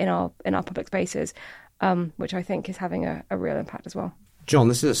incorporate in our public spaces, which I think is having a real impact as well. John,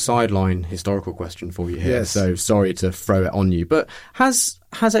 this is a sideline historical question for you here, yes. So sorry to throw it on you, but has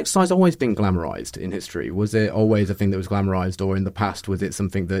exercise always been glamorized in history? Was it always a thing that was glamorized, or in the past was it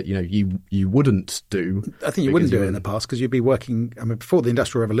something that you wouldn't do? I think you wouldn't do it in the past because you'd be working. I mean, before the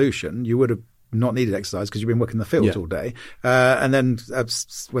Industrial Revolution, you would have not needed exercise because you've been working in the fields all day. And then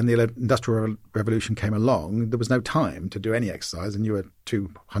when the Industrial Revolution came along, there was no time to do any exercise and you were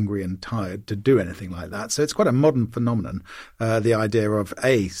too hungry and tired to do anything like that. So it's quite a modern phenomenon, the idea of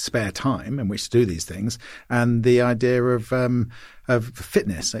spare time in which to do these things, and the idea of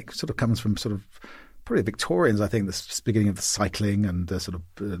fitness. It sort of comes from sort of probably Victorians, I think, the beginning of the cycling and the sort of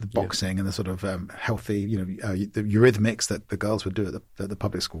the boxing and the sort of healthy, the eurythmics that the girls would do at the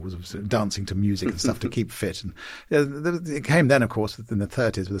public schools, sort of dancing to music and stuff to keep fit. And it came then, of course, in the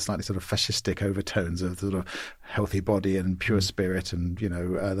 30s with a slightly sort of fascistic overtones of the sort of healthy body and pure spirit and,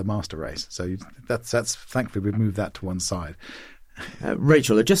 the master race. So that's thankfully we've moved that to one side.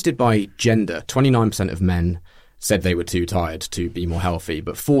 Rachel, adjusted by gender, 29% of men said they were too tired to be more healthy,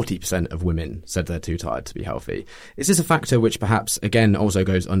 but 40% of women said they're too tired to be healthy. Is this a factor which perhaps, again, also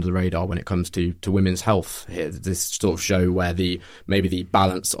goes under the radar when it comes to women's health here? This sort of show where maybe the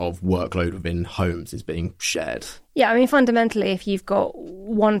balance of workload within homes is being shared? Yeah, I mean, fundamentally, if you've got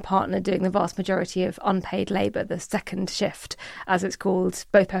one partner doing the vast majority of unpaid labour, the second shift, as it's called,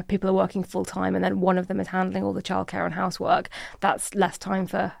 both people are working full time and then one of them is handling all the childcare and housework, that's less time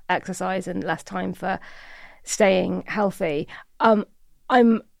for exercise and less time for staying healthy.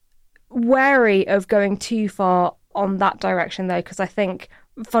 I'm wary of going too far on that direction, though, because I think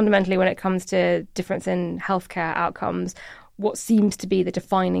fundamentally when it comes to difference in healthcare outcomes, what seems to be the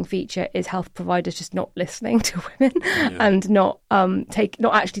defining feature is health providers just not listening to women and not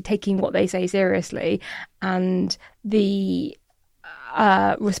actually taking what they say seriously, and the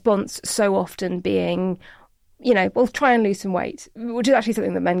response so often being, we'll try and lose some weight, which is actually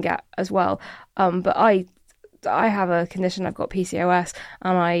something that men get as well. But I have a condition, I've got PCOS,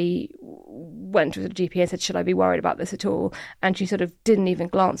 and I went to the GP and said, should I be worried about this at all? And she sort of didn't even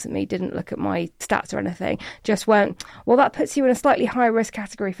glance at me, didn't look at my stats or anything, just went, well, that puts you in a slightly higher risk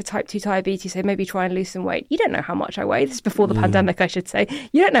category for type 2 diabetes, so maybe try and lose some weight. You don't know how much I weigh. This is before the pandemic, I should say.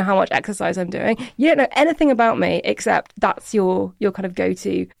 You don't know how much exercise I'm doing. You don't know anything about me except that's your kind of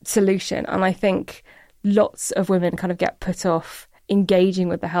go-to solution. And I think lots of women kind of get put off engaging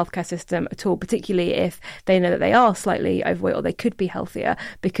with the healthcare system at all, particularly if they know that they are slightly overweight or they could be healthier,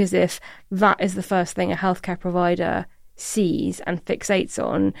 because if that is the first thing a healthcare provider sees and fixates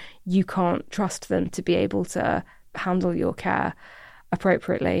on, you can't trust them to be able to handle your care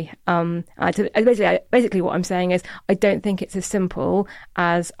appropriately. Basically what I'm saying is I don't think it's as simple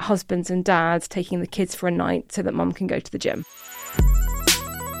as husbands and dads taking the kids for a night so that mum can go to the gym.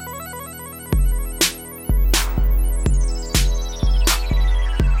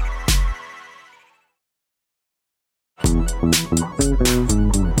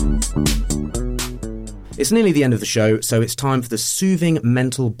 It's nearly the end of the show, so it's time for the soothing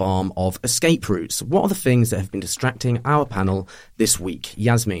mental balm of escape routes. What are the things that have been distracting our panel this week?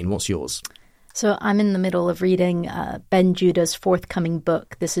 Yasmin, what's yours? So I'm in the middle of reading Ben Judah's forthcoming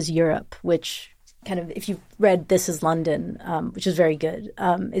book, This Is Europe, which kind of, if you've read This Is London, which is very good,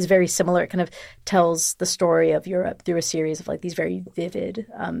 is very similar. It kind of tells the story of Europe through a series of like these very vivid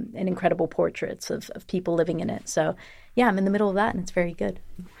and incredible portraits of people living in it. So yeah, I'm in the middle of that and it's very good.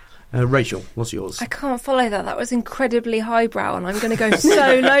 Rachel, what's yours? I can't follow that. That was incredibly highbrow, and I'm going to go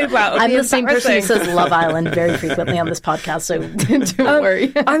so lowbrow. I'm the same person who says Love Island very frequently on this podcast, so don't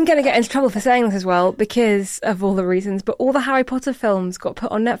worry. I'm going to get into trouble for saying this as well because of all the reasons, but all the Harry Potter films got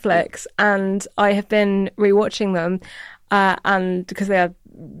put on Netflix, and I have been rewatching them, and because they are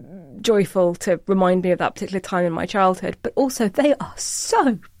joyful to remind me of that particular time in my childhood, but also they are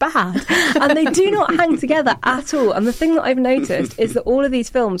so bad and they do not hang together at all. And the thing that I've noticed is that all of these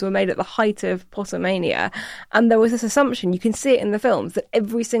films were made at the height of Pottermania, and there was this assumption, you can see it in the films, that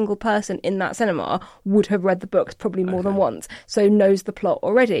every single person in that cinema would have read the books probably more than once, so knows the plot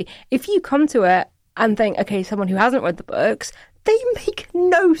already. If you come to it and think, okay, someone who hasn't read the books, they make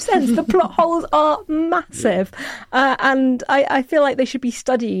no sense. The plot holes are massive. And I feel like they should be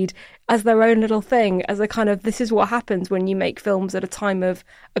studied as their own little thing, as a kind of, this is what happens when you make films at a time of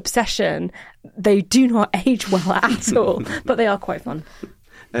obsession. They do not age well at all, but they are quite fun.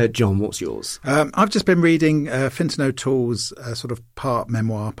 John, what's yours? I've just been reading Fintan O'Toole's sort of part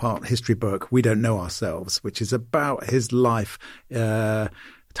memoir, part history book, We Don't Know Ourselves, which is about his life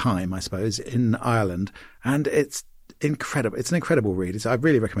time, I suppose, in Ireland. And it's incredible. It's an incredible read. I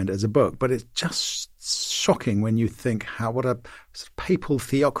really recommend it as a book, but it's just shocking when you think what a sort of papal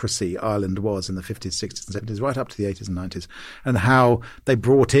theocracy Ireland was in the 50s, 60s and 70s, right up to the 80s and 90s, and how they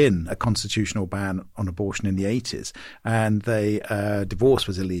brought in a constitutional ban on abortion in the 80s, and divorce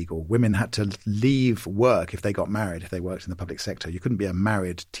was illegal. Women had to leave work if they got married, if they worked in the public sector. You couldn't be a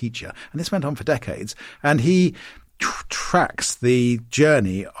married teacher. And this went on for decades. And he tracks the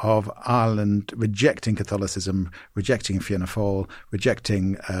journey of Ireland rejecting Catholicism, rejecting Fianna Fáil,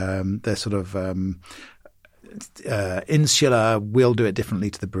 rejecting their sort of insular, we'll do it differently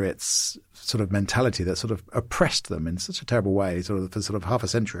to the Brits sort of mentality that sort of oppressed them in such a terrible way for sort of half a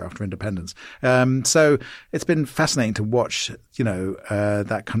century after independence. So it's been fascinating to watch,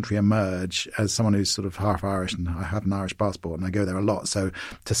 that country emerge as someone who's sort of half Irish, and I have an Irish passport and I go there a lot. So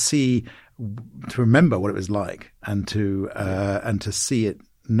to remember what it was like and to see it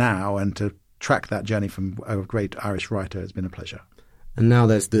now and to track that journey from a great Irish writer has been a pleasure. And now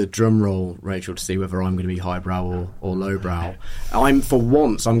there's the drum roll, Rachel, to see whether I'm going to be highbrow or lowbrow. I'm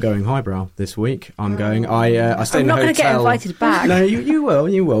going highbrow this week. I stay in a hotel. I'm not going to get invited back. No, you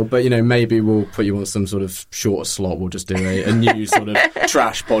will. But, maybe we'll put you on some sort of shorter slot. We'll just do a new sort of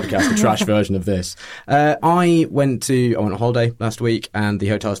trash podcast, a trash version of this. I went on a holiday last week, and the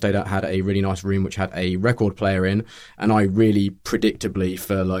hotel I stayed at had a really nice room which had a record player in. And I really predictably,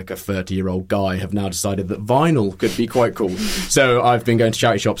 for like a 30-year-old guy, have now decided that vinyl could be quite cool. So I've been going to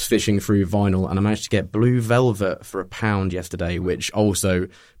charity shops fishing through vinyl, and I managed to get Blue Velvet for £1 yesterday, which also,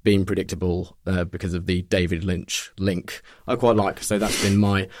 being predictable because of the David Lynch link, I quite like. So that's been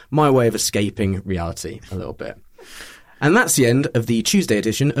my way of escaping reality a little bit. And that's the end of the Tuesday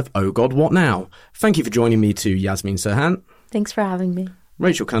edition of Oh God, What Now? Thank you for joining me, to Yasmin Serhan. Thanks for having me.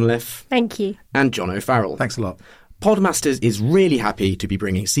 Rachel Cunliffe. Thank you. And John O'Farrell. Thanks a lot. Podmasters is really happy to be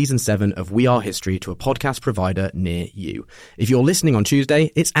bringing Season 7 of We Are History to a podcast provider near you. If you're listening on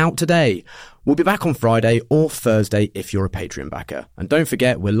Tuesday, it's out today. We'll be back on Friday or Thursday if you're a Patreon backer. And don't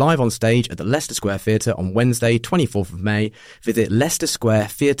forget, we're live on stage at the Leicester Square Theatre on Wednesday, 24th of May. Visit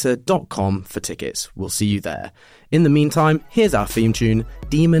leicestersquaretheatre.com for tickets. We'll see you there. In the meantime, here's our theme tune,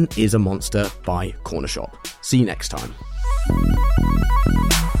 Demon is a Monster by Corner Shop. See you next time.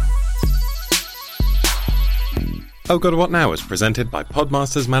 Oh God, What Now is presented by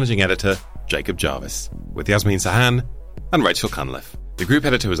Podmasters Managing Editor Jacob Jarvis, with Yasmin Serhan and Rachel Cunliffe. The group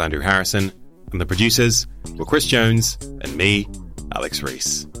editor was Andrew Harrison, and the producers were Chris Jones and me, Alex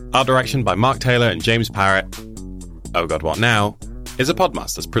Rees. Art direction by Mark Taylor and James Parrott. Oh God, What Now is a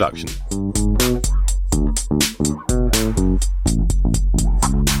Podmasters production.